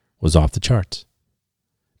was off the charts.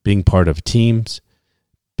 Being part of teams,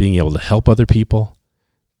 being able to help other people,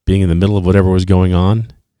 being in the middle of whatever was going on,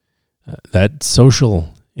 that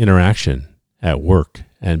social interaction at work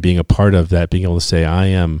and being a part of that, being able to say, I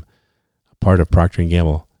am a part of Procter &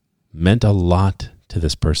 Gamble, meant a lot to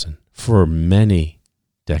this person for many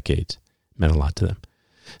decades. Meant a lot to them.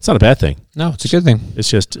 It's not a bad thing. No, it's a good thing. It's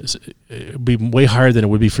just, it would be way higher than it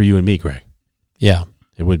would be for you and me, Greg. Yeah.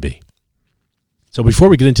 It would be. So before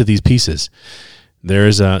we get into these pieces, there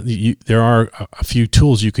are a few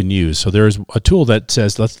tools you can use. So there's a tool that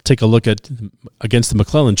says, let's take a look against the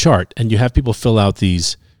McClelland chart, and you have people fill out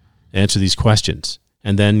answer these questions.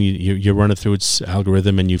 And then you run it through its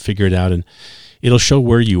algorithm and you figure it out, and it'll show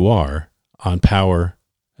where you are on power,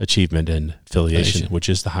 achievement, and affiliation, which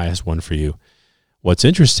is the highest one for you. What's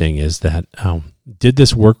interesting is that did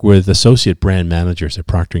this work with associate brand managers at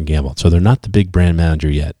Procter & Gamble. So they're not the big brand manager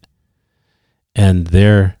yet. And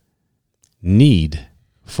their need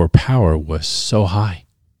for power was so high.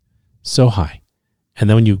 So high. And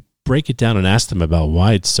then when you break it down and ask them about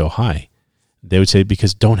why it's so high, they would say,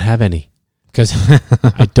 because don't have any. Because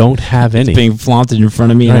I don't have any. It's being flaunted in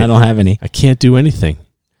front of me, right. And I don't have any. I can't do anything.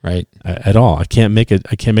 Right. At all. I can't make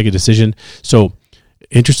a decision. So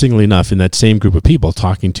interestingly enough, in that same group of people,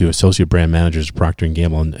 talking to associate brand managers at Procter &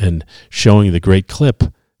 Gamble and showing the great clip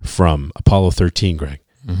from Apollo 13, Greg,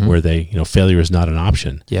 where they, failure is not an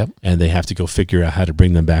option. Yep. And they have to go figure out how to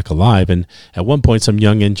bring them back alive. And at one point, some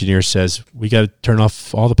young engineer says, we got to turn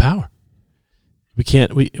off all the power. They're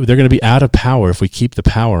going to be out of power if we keep the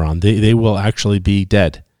power on. They will actually be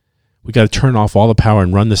dead. We got to turn off all the power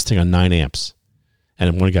and run this thing on 9 amps.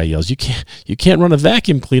 And one guy yells, "You can't run a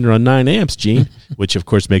vacuum cleaner on 9 amps, Gene," which of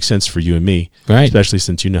course makes sense for you and me, right? Especially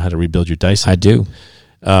since you know how to rebuild your Dyson. I do.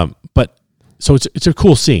 But so it's a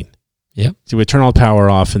cool scene. Yep. So we turn all the power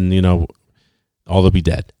off, and all will be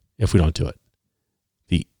dead if we don't do it.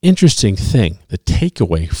 The interesting thing, the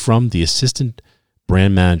takeaway from the assistant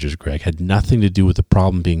brand managers, Greg, had nothing to do with the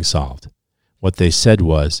problem being solved. What they said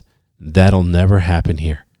was, "That'll never happen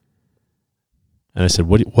here." And I said,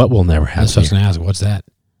 what will never happen? That's what I was going to ask. What's that?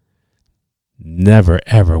 Never,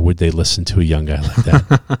 ever would they listen to a young guy like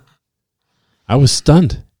that. I was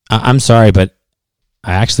stunned. I'm sorry, but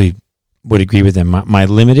I actually would agree with him. My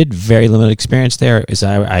very limited experience there is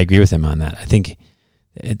I agree with him on that. I think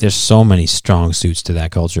there's so many strong suits to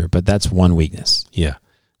that culture, but that's one weakness. Yeah.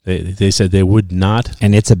 They said they would not.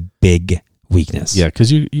 And it's a big weakness. Yeah,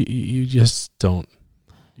 because you just don't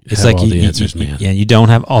it's have like all the answers, man. Yeah, you don't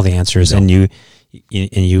have all the answers, and you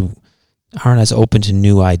aren't as open to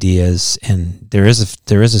new ideas, and there is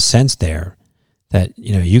a sense there that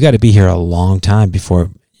you got to be here a long time before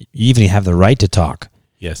you even have the right to talk.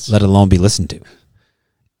 Yes, let alone be listened to.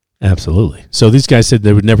 Absolutely. So these guys said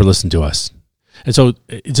they would never listen to us, and so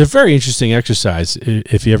it's a very interesting exercise.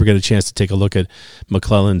 If you ever get a chance to take a look at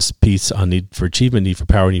McClelland's piece on need for achievement, need for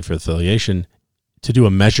power, need for affiliation, to do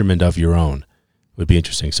a measurement of your own would be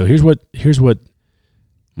interesting. So here's what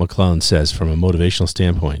McClelland says from a motivational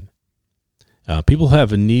standpoint. People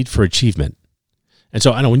have a need for achievement. And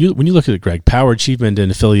so I know when you look at it, Greg, power, achievement,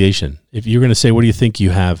 and affiliation, if you're going to say, what do you think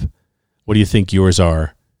you have? What do you think yours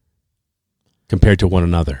are compared to one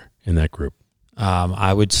another in that group?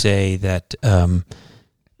 I would say that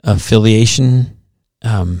affiliation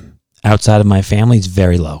outside of my family is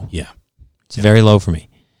very low. Yeah. It's very low for me.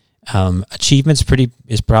 Achievement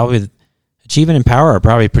and power are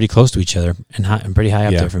probably pretty close to each other and pretty high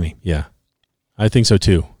up there for me. Yeah, I think so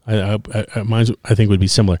too. Mine, I think, would be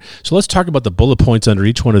similar. So let's talk about the bullet points under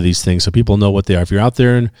each one of these things so people know what they are. If you're out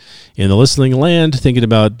there in the listening land thinking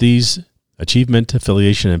about these, achievement,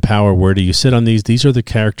 affiliation, and power, where do you sit on these? These are the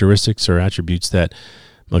characteristics or attributes that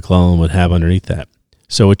McClellan would have underneath that.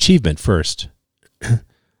 So achievement first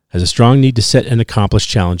has a strong need to set and accomplish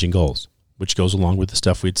challenging goals, which goes along with the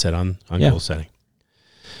stuff we'd said on goal setting.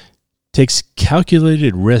 Takes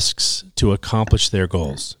calculated risks to accomplish their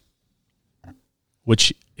goals,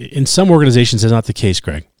 which in some organizations is not the case,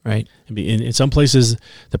 Greg. Right. I mean, in some places,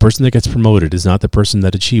 the person that gets promoted is not the person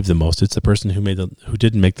that achieved the most. It's the person who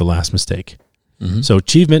didn't make the last mistake. Mm-hmm. So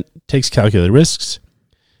achievement takes calculated risks.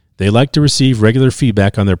 They like to receive regular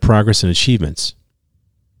feedback on their progress and achievements.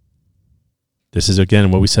 This is,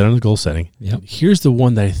 again, what we said on the goal setting. Yep. Here's the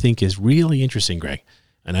one that I think is really interesting, Greg,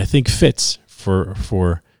 and I think fits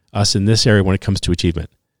for us in this area when it comes to achievement.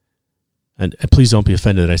 And please don't be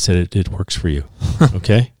offended that I said it works for you,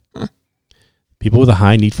 okay? People with a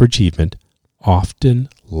high need for achievement often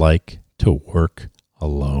like to work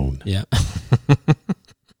alone. Yeah.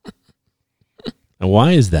 And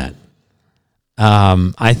why is that?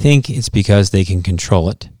 I think it's because they can control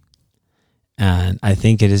it. And I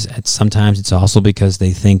think it is. Sometimes it's also because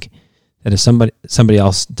they think that if somebody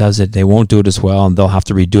else does it, they won't do it as well, and they'll have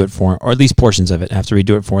to redo it for, or at least portions of it have to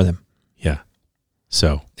redo it for them. Yeah.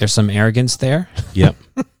 So there's some arrogance there. Yep.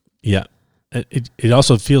 Yeah. It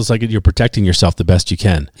also feels like you're protecting yourself the best you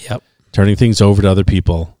can. Yep. Turning things over to other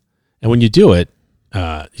people, and when you do it,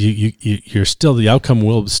 you're still, the outcome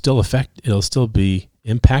will still it'll still be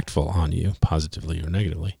impactful on you, positively or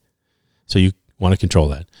negatively. So you want to control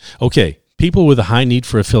that. Okay. People with a high need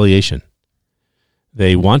for affiliation.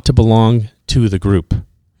 They want to belong to the group.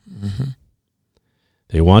 Mm-hmm.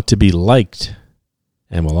 They want to be liked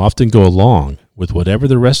and will often go along with whatever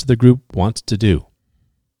the rest of the group wants to do.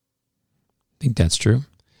 I think that's true.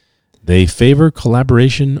 They favor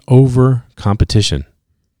collaboration over competition.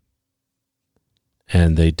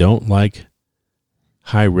 And they don't like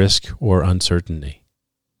high risk or uncertainty.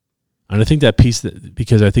 And I think that piece,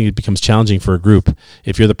 because I think it becomes challenging for a group,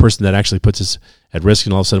 if you're the person that actually puts us at risk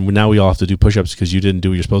and all of a sudden now we all have to do push-ups because you didn't do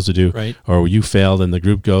what you're supposed to do, right, or you failed and the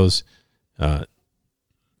group goes. But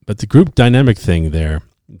the group dynamic thing there,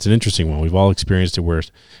 it's an interesting one. We've all experienced it where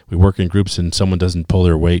we work in groups and someone doesn't pull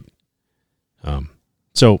their weight.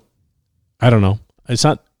 So I don't know. It's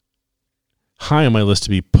not high on my list to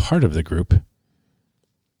be part of the group.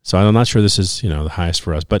 So I'm not sure this is, the highest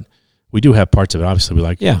for us, but we do have parts of it. Obviously we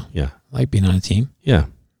like, yeah. Like being on a team. Yeah.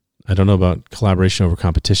 I don't know about collaboration over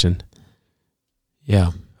competition.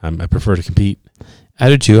 Yeah. I prefer to compete. I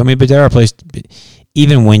do too. I mean, but there are places,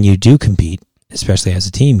 even when you do compete, especially as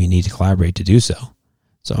a team, you need to collaborate to do so.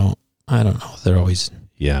 So I don't know. They're always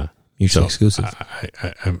mutually exclusive.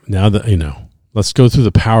 Now that, let's go through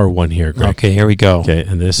the power one here, Greg. Okay, here we go. Okay,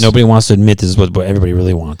 and this, nobody wants to admit this is what everybody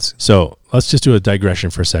really wants. So let's just do a digression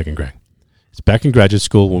for a second, Greg. It's back in graduate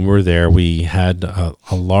school. When we were there, we had a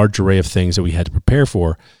large array of things that we had to prepare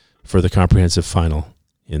for the comprehensive final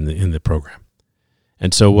in the program.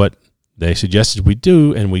 And so what they suggested we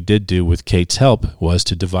do, and we did do with Kate's help, was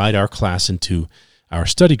to divide our class into our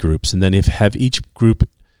study groups, and then have each group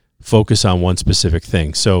focus on one specific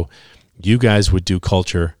thing. So you guys would do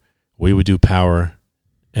culture, we would do power,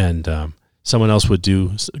 and someone else would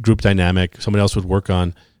do group dynamic, someone else would work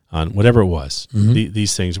on whatever it was. Mm-hmm.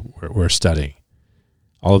 These things we're studying.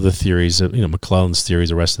 All of the theories of, McClellan's theories,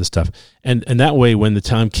 the rest of the stuff. And that way, when the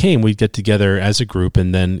time came, we'd get together as a group,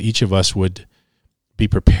 and then each of us would be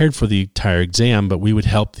prepared for the entire exam, but we would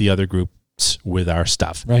help the other groups with our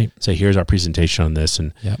stuff. Right. Say, here's our presentation on this,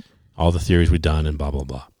 and all the theories we've done, and blah, blah,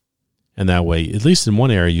 blah. And that way, at least in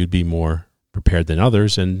one area, you'd be more prepared than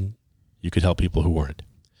others, and you could help people who weren't.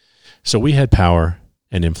 So we had power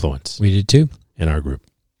and influence. We did too. In our group.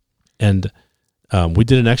 And we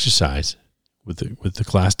did an exercise with the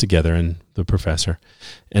class together and the professor,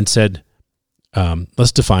 and said,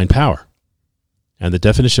 let's define power. And the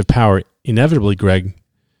definition of power, inevitably, Greg,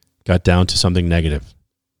 got down to something negative.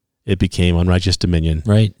 It became unrighteous dominion.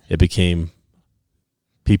 Right. It became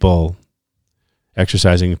people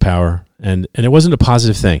exercising power. And it wasn't a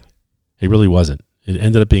positive thing. It really wasn't. It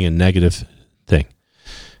ended up being a negative thing.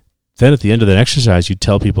 Then at the end of that exercise, you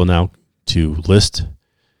tell people now to list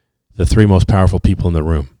the 3 most powerful people in the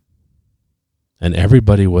room. And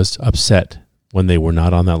everybody was upset when they were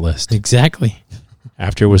not on that list. Exactly.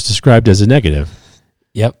 After it was described as a negative.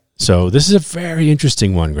 Yep. So this is a very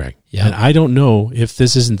interesting one, Greg. Yeah. And I don't know if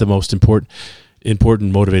this isn't the most important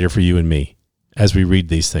motivator for you and me. Yeah. as we read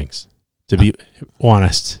these things. To be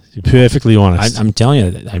honest, to be perfectly honest. I'm telling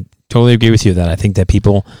you, I totally agree with you that I think that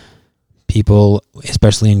people,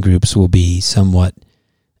 especially in groups, will be somewhat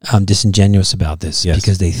disingenuous about this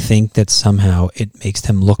because they think that somehow it makes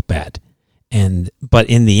them look bad. But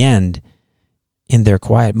in the end, in their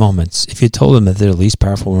quiet moments, if you told them that they're the least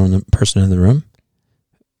powerful person in the room,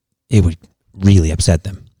 it would really upset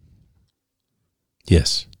them.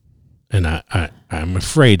 Yes. And I'm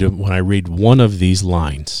afraid when I read one of these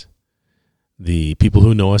lines, the people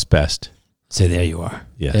who know us best say, there you are.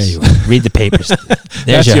 Yes. There you are. Read the papers. There's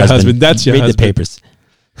That's your husband. That's your Read husband. the papers.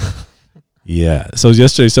 Yeah. So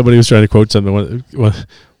yesterday somebody was trying to quote something.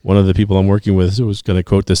 One of the people I'm working with was going to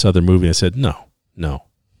quote this other movie. I said, no,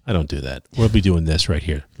 I don't do that. We'll be doing this right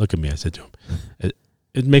here. Look at me. I said to him,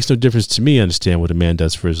 it makes no difference to me understand what a man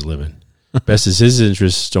does for his living. Best as his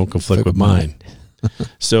interests don't conflict with mine.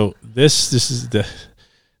 So this is the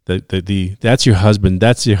that's your husband.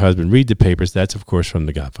 That's your husband. Read the papers. That's, of course, from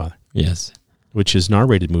The Godfather. Yes. Which is an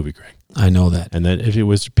R-rated movie, Greg. I know that. And then if it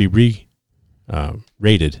was to be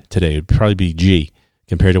rated today, it would probably be G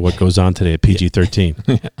compared to what goes on today at PG-13.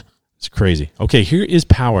 Yeah. It's crazy. Okay, here is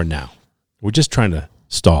power now. We're just trying to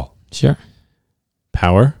stall. Sure.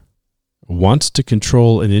 Power wants to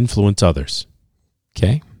control and influence others.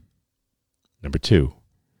 Okay. Number 2,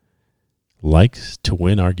 likes to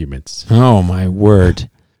win arguments. Oh, my word.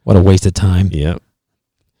 What a waste of time. Yep.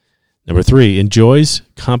 Number 3, enjoys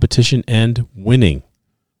competition and winning.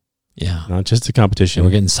 Yeah. Not just the competition. We're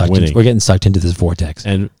getting sucked into this vortex.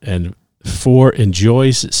 And 4,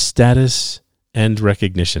 enjoys status and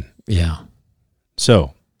recognition. Yeah.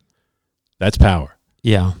 So, that's power.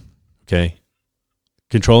 Yeah. Okay?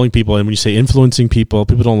 Controlling people, and when you say influencing people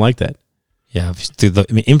don't like that. Yeah.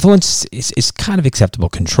 Influence is kind of acceptable.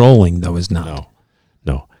 Controlling, though, is not.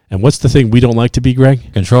 No. And what's the thing we don't like to be,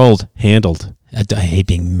 Greg? Controlled. Handled. I hate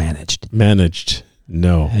being managed. Managed.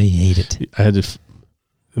 No. I hate it. I had the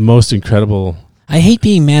most incredible... I hate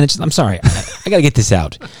being managed. I'm sorry. I got to get this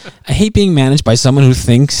out. I hate being managed by someone who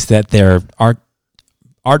thinks that they're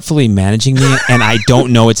artfully managing me and I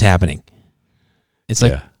don't know it's happening. It's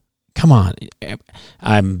like, come on.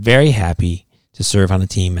 I'm very happy to serve on a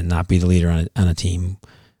team and not be the leader on a team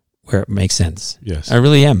where it makes sense. Yes. I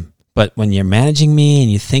really am. But when you're managing me and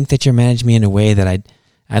you think that you're managing me in a way that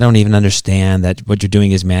I don't even understand that what you're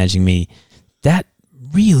doing is managing me, that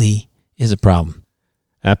really is a problem.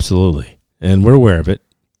 Absolutely. And we're aware of it.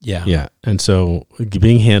 Yeah. Yeah. And so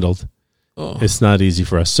being handled, it's not easy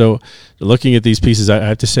for us. So looking at these pieces, I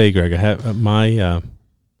have to say, Greg, I have my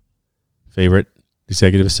favorite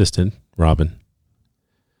executive assistant, Robin,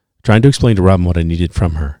 trying to explain to Robin what I needed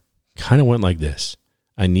from her, kind of went like this.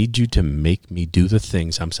 I need you to make me do the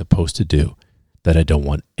things I'm supposed to do that I don't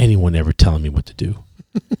want anyone ever telling me what to do.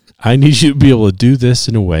 I need you to be able to do this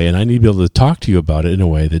in a way, and I need to be able to talk to you about it in a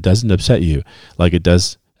way that doesn't upset you like it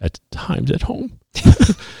does at times at home.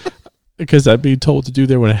 Because I'm being told to do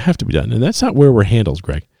there when I have to be done. And that's not where we're handled,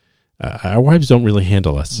 Greg. Our wives don't really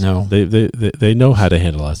handle us. No. They know how to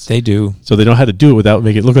handle us. They do. So they know how to do it without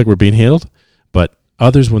making it look like we're being handled. But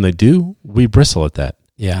others, when they do, we bristle at that.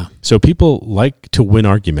 Yeah. So people like to win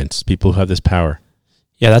arguments, people who have this power.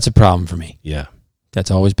 Yeah, that's a problem for me. Yeah.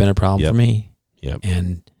 That's always been a problem for me. Yep.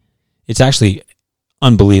 And it's actually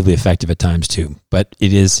unbelievably effective at times too. But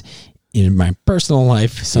it is, in my personal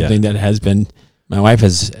life, something that has been, my wife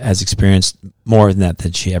has experienced more than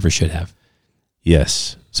that she ever should have.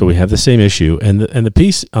 Yes. So we have the same issue. And the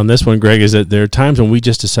piece on this one, Greg, is that there are times when we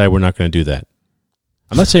just decide we're not going to do that.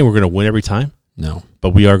 I'm not saying we're going to win every time. No.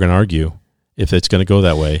 But we are going to argue if it's going to go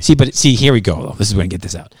that way. See, here we go. This is when I get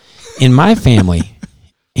this out. In my family,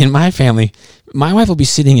 my wife will be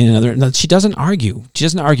sitting in another, she doesn't argue. She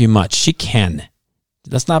doesn't argue much. She can.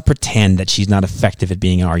 Let's not pretend that she's not effective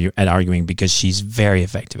at arguing, because she's very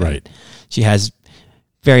effective at it. She has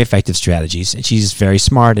very effective strategies, and she's very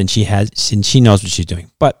smart, and she knows what she's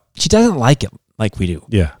doing. But she doesn't like it like we do.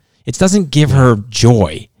 Yeah. It doesn't give her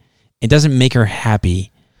joy. It doesn't make her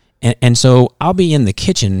happy. And so I'll be in the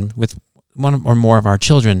kitchen with one or more of our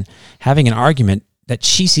children having an argument that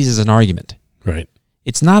she sees as an argument. Right.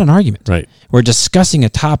 It's not an argument. Right. We're discussing a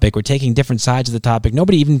topic. We're taking different sides of the topic.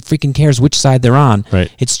 Nobody even freaking cares which side they're on. Right.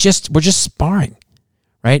 We're just sparring.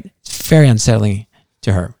 Right? It's very unsettling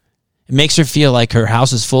to her. It makes her feel like her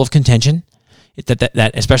house is full of contention.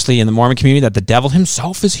 That especially in the Mormon community, that the devil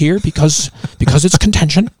himself is here because it's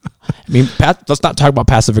contention. I mean, let's not talk about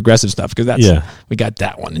passive aggressive stuff, because we got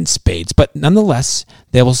that one in spades. But nonetheless,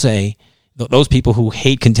 they will say those people who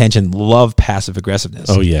hate contention love passive aggressiveness.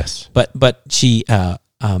 Oh yes. But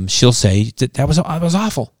she'll say that was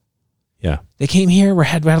awful. Yeah. They came here, we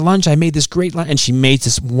had lunch, I made this great lunch, and she made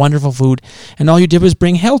this wonderful food, and all you did was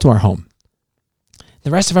bring hell to our home.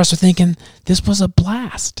 The rest of us are thinking, this was a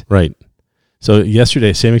blast. Right. So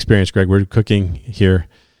yesterday, same experience, Greg. We're cooking here,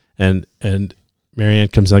 and Marianne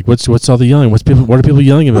comes like, "What's all the yelling? What are people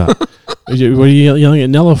yelling about? What are you yelling at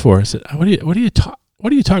Nello for?" I said, "What are you talking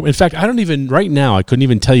about?" In fact, I don't even right now. I couldn't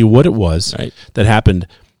even tell you what it was that happened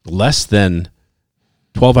less than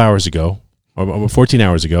 12 hours ago or 14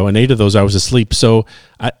 hours ago, and 8 of those I was asleep. So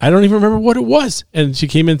I don't even remember what it was. And she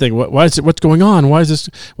came in thinking, "Why is it? What's going on? Why is this?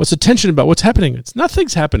 What's the tension about? What's happening?"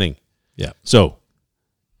 Nothing's happening. Yeah. So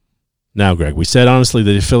now, Greg, we said honestly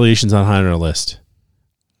the affiliation's not high on our list.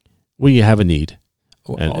 We have a need.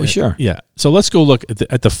 Sure. Yeah. So let's go look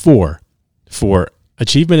at the 4 for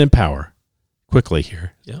achievement and power quickly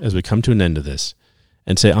here as we come to an end of this,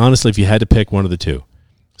 and say honestly, if you had to pick one of the two.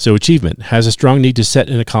 So achievement has a strong need to set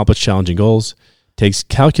and accomplish challenging goals, takes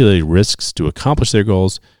calculated risks to accomplish their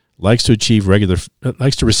goals, likes to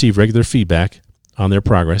receive regular feedback on their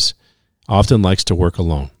progress, often likes to work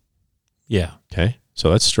alone. Yeah. Okay. So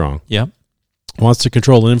that's strong. Yeah. Wants to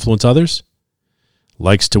control and influence others,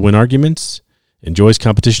 likes to win arguments, enjoys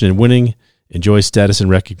competition and winning, enjoys status and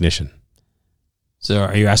recognition. So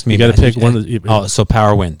are you asking me? You got to pick one. So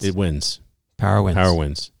power wins. It wins. Power wins. Power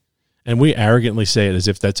wins. And we arrogantly say it as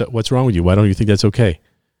if that's what's wrong with you. Why don't you think that's okay?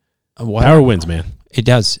 Power wins, man. It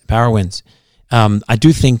does. Power wins. I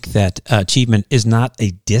do think that achievement is not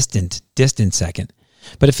a distant second.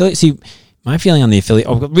 But see, my feeling on the affiliate.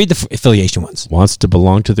 Oh, read the affiliation ones. Wants to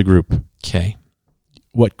belong to the group. Okay.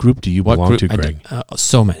 What group do you belong to, Greg?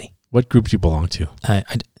 So many. What group do you belong to?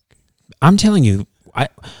 I'm telling you,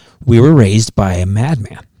 we were raised by a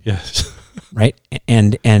madman. Yes. Right?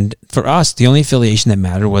 And for us, the only affiliation that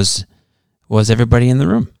mattered was everybody in the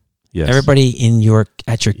room. Yes. Everybody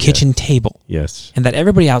at your kitchen table. Yes. And that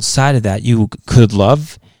everybody outside of that you could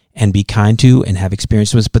love and be kind to and have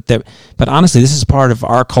experience with. But honestly, this is part of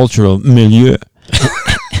our cultural milieu.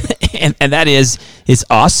 and that is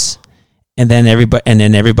us and then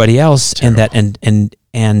everybody else. Terrible. And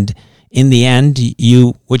in the end,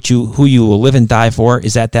 who you will live and die for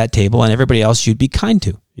is at that table, and everybody else you'd be kind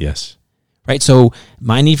to. Yes. Right? So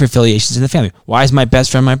my need for affiliations in the family. Why is my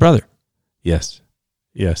best friend my brother? Yes.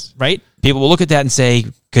 Yes. Right? People will look at that and say,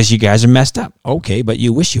 because you guys are messed up. Okay, but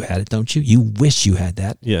you wish you had it, don't you? You wish you had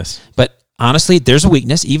that. Yes. But honestly, there's a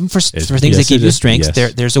weakness, even for things that give you strengths,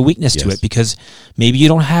 there's a weakness to it, because maybe you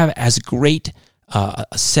don't have as great a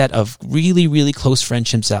set of really, really close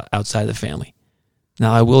friendships outside of the family.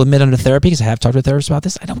 Now, I will admit under therapy, because I have talked to a therapist about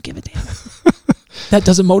this, I don't give a damn. That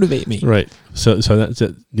doesn't motivate me. Right. So that's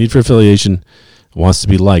it. Need for affiliation, wants to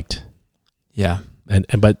be liked. Yeah.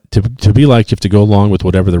 But to be liked, you have to go along with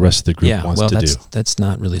whatever the rest of the group wants to do. That's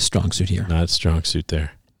not really a strong suit here. Not a strong suit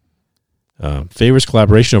there. Favors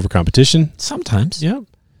collaboration over competition. Sometimes. Yeah.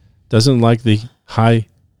 Doesn't like high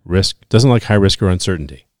risk or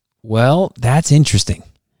uncertainty. Well, that's interesting.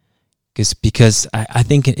 Because I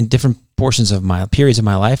think in different periods of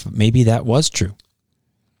my life, maybe that was true.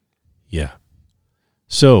 Yeah.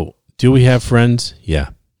 So, do we have friends? Yeah.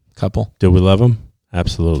 Couple. Do we love them?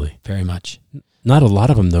 Absolutely. Very much. Not a lot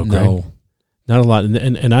of them, though, Greg. No. Not a lot.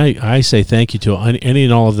 And I say thank you to any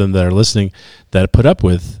and all of them that are listening that put up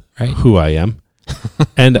with who I am.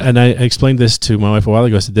 and I explained this to my wife a while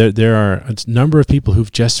ago. I said there are a number of people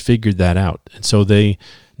who've just figured that out. And so they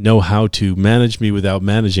know how to manage me without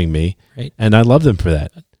managing me. Right. And I love them for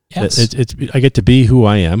that. Yes. I get to be who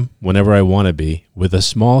I am whenever I want to be with a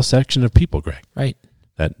small section of people, Greg. Right.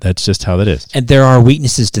 That's just how that is. And there are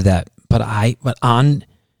weaknesses to that, but on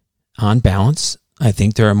balance, I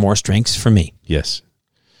think there are more strengths for me. Yes.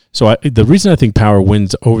 So the reason I think power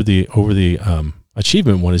wins over the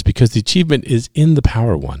achievement one is because the achievement is in the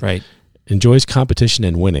power one. Right. Enjoys competition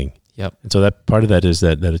and winning. Yep. And so that part of that is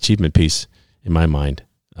that achievement piece in my mind.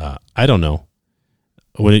 I don't know.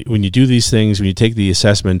 When you do these things, when you take the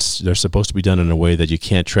assessments, they're supposed to be done in a way that you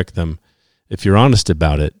can't trick them. If you're honest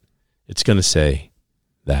about it, it's going to say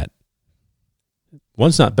that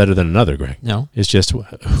one's not better than another, Greg. No. It's just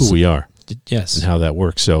who we are. Yes. And how that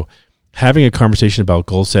works. So having a conversation about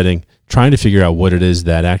goal setting, trying to figure out what it is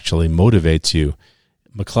that actually motivates you.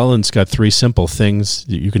 McClellan's got 3 simple things.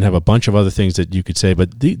 You can have a bunch of other things that you could say,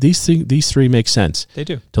 but these 3 make sense. They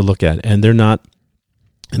do. To look at. And they're not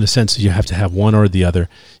in the sense that you have to have one or the other.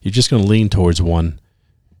 You're just going to lean towards one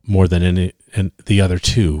more than any and the other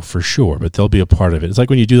 2 for sure, but they'll be a part of it. It's like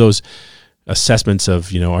when you do those assessments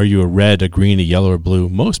of, are you a red, a green, a yellow, or blue?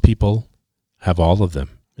 Most people have all of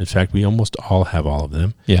them. In fact, we almost all have all of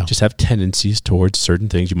them. Yeah. Just have tendencies towards certain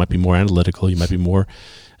things. You might be more analytical. You might be more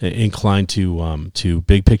inclined to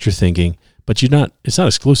big picture thinking, but it's not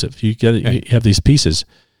exclusive. You have these pieces.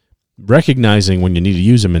 Recognizing when you need to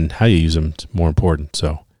use them and how you use them is more important.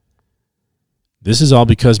 So this is all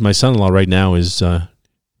because my son-in-law right now is in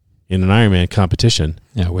an Ironman competition.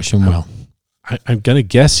 Yeah, wish him well. I'm going to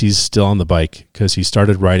guess he's still on the bike because he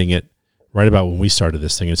started riding it right about when we started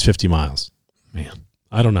this thing. It's 50 miles. Man,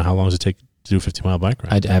 I don't know how long does it take to do a 50-mile bike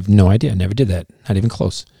ride. I have no idea. I never did that. Not even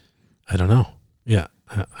close. I don't know. Yeah,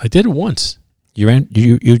 I did it once. You ran?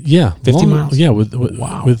 You yeah, 50 miles? Yeah,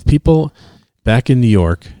 with people back in New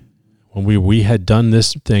York when we had done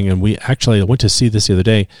this thing, and I went to see this the other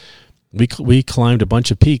day. We climbed a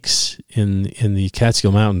bunch of peaks in the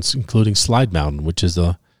Catskill Mountains, including Slide Mountain, which is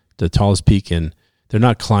the tallest peak in. They're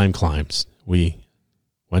not climbs. We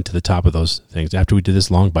went to the top of those things after we did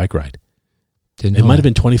this long bike ride. It might have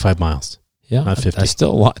been 25 miles. Yeah, not 50. That's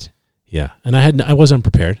still a lot. Yeah, and I wasn't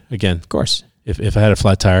prepared. Again, of course. If I had a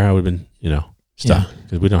flat tire, I would have been stuck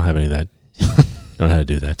because we don't have any of that. Don't know how to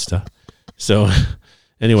do that stuff. So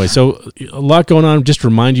anyway, so a lot going on. Just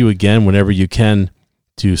remind you again, whenever you can,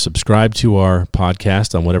 to subscribe to our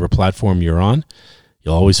podcast on whatever platform you're on.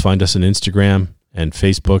 You'll always find us on Instagram and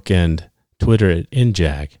Facebook and Twitter at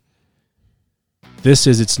InJag. This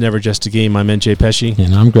is It's Never Just a Game. I'm NJ Pesci.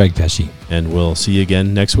 And I'm Greg Pesci. And we'll see you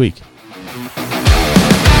again next week.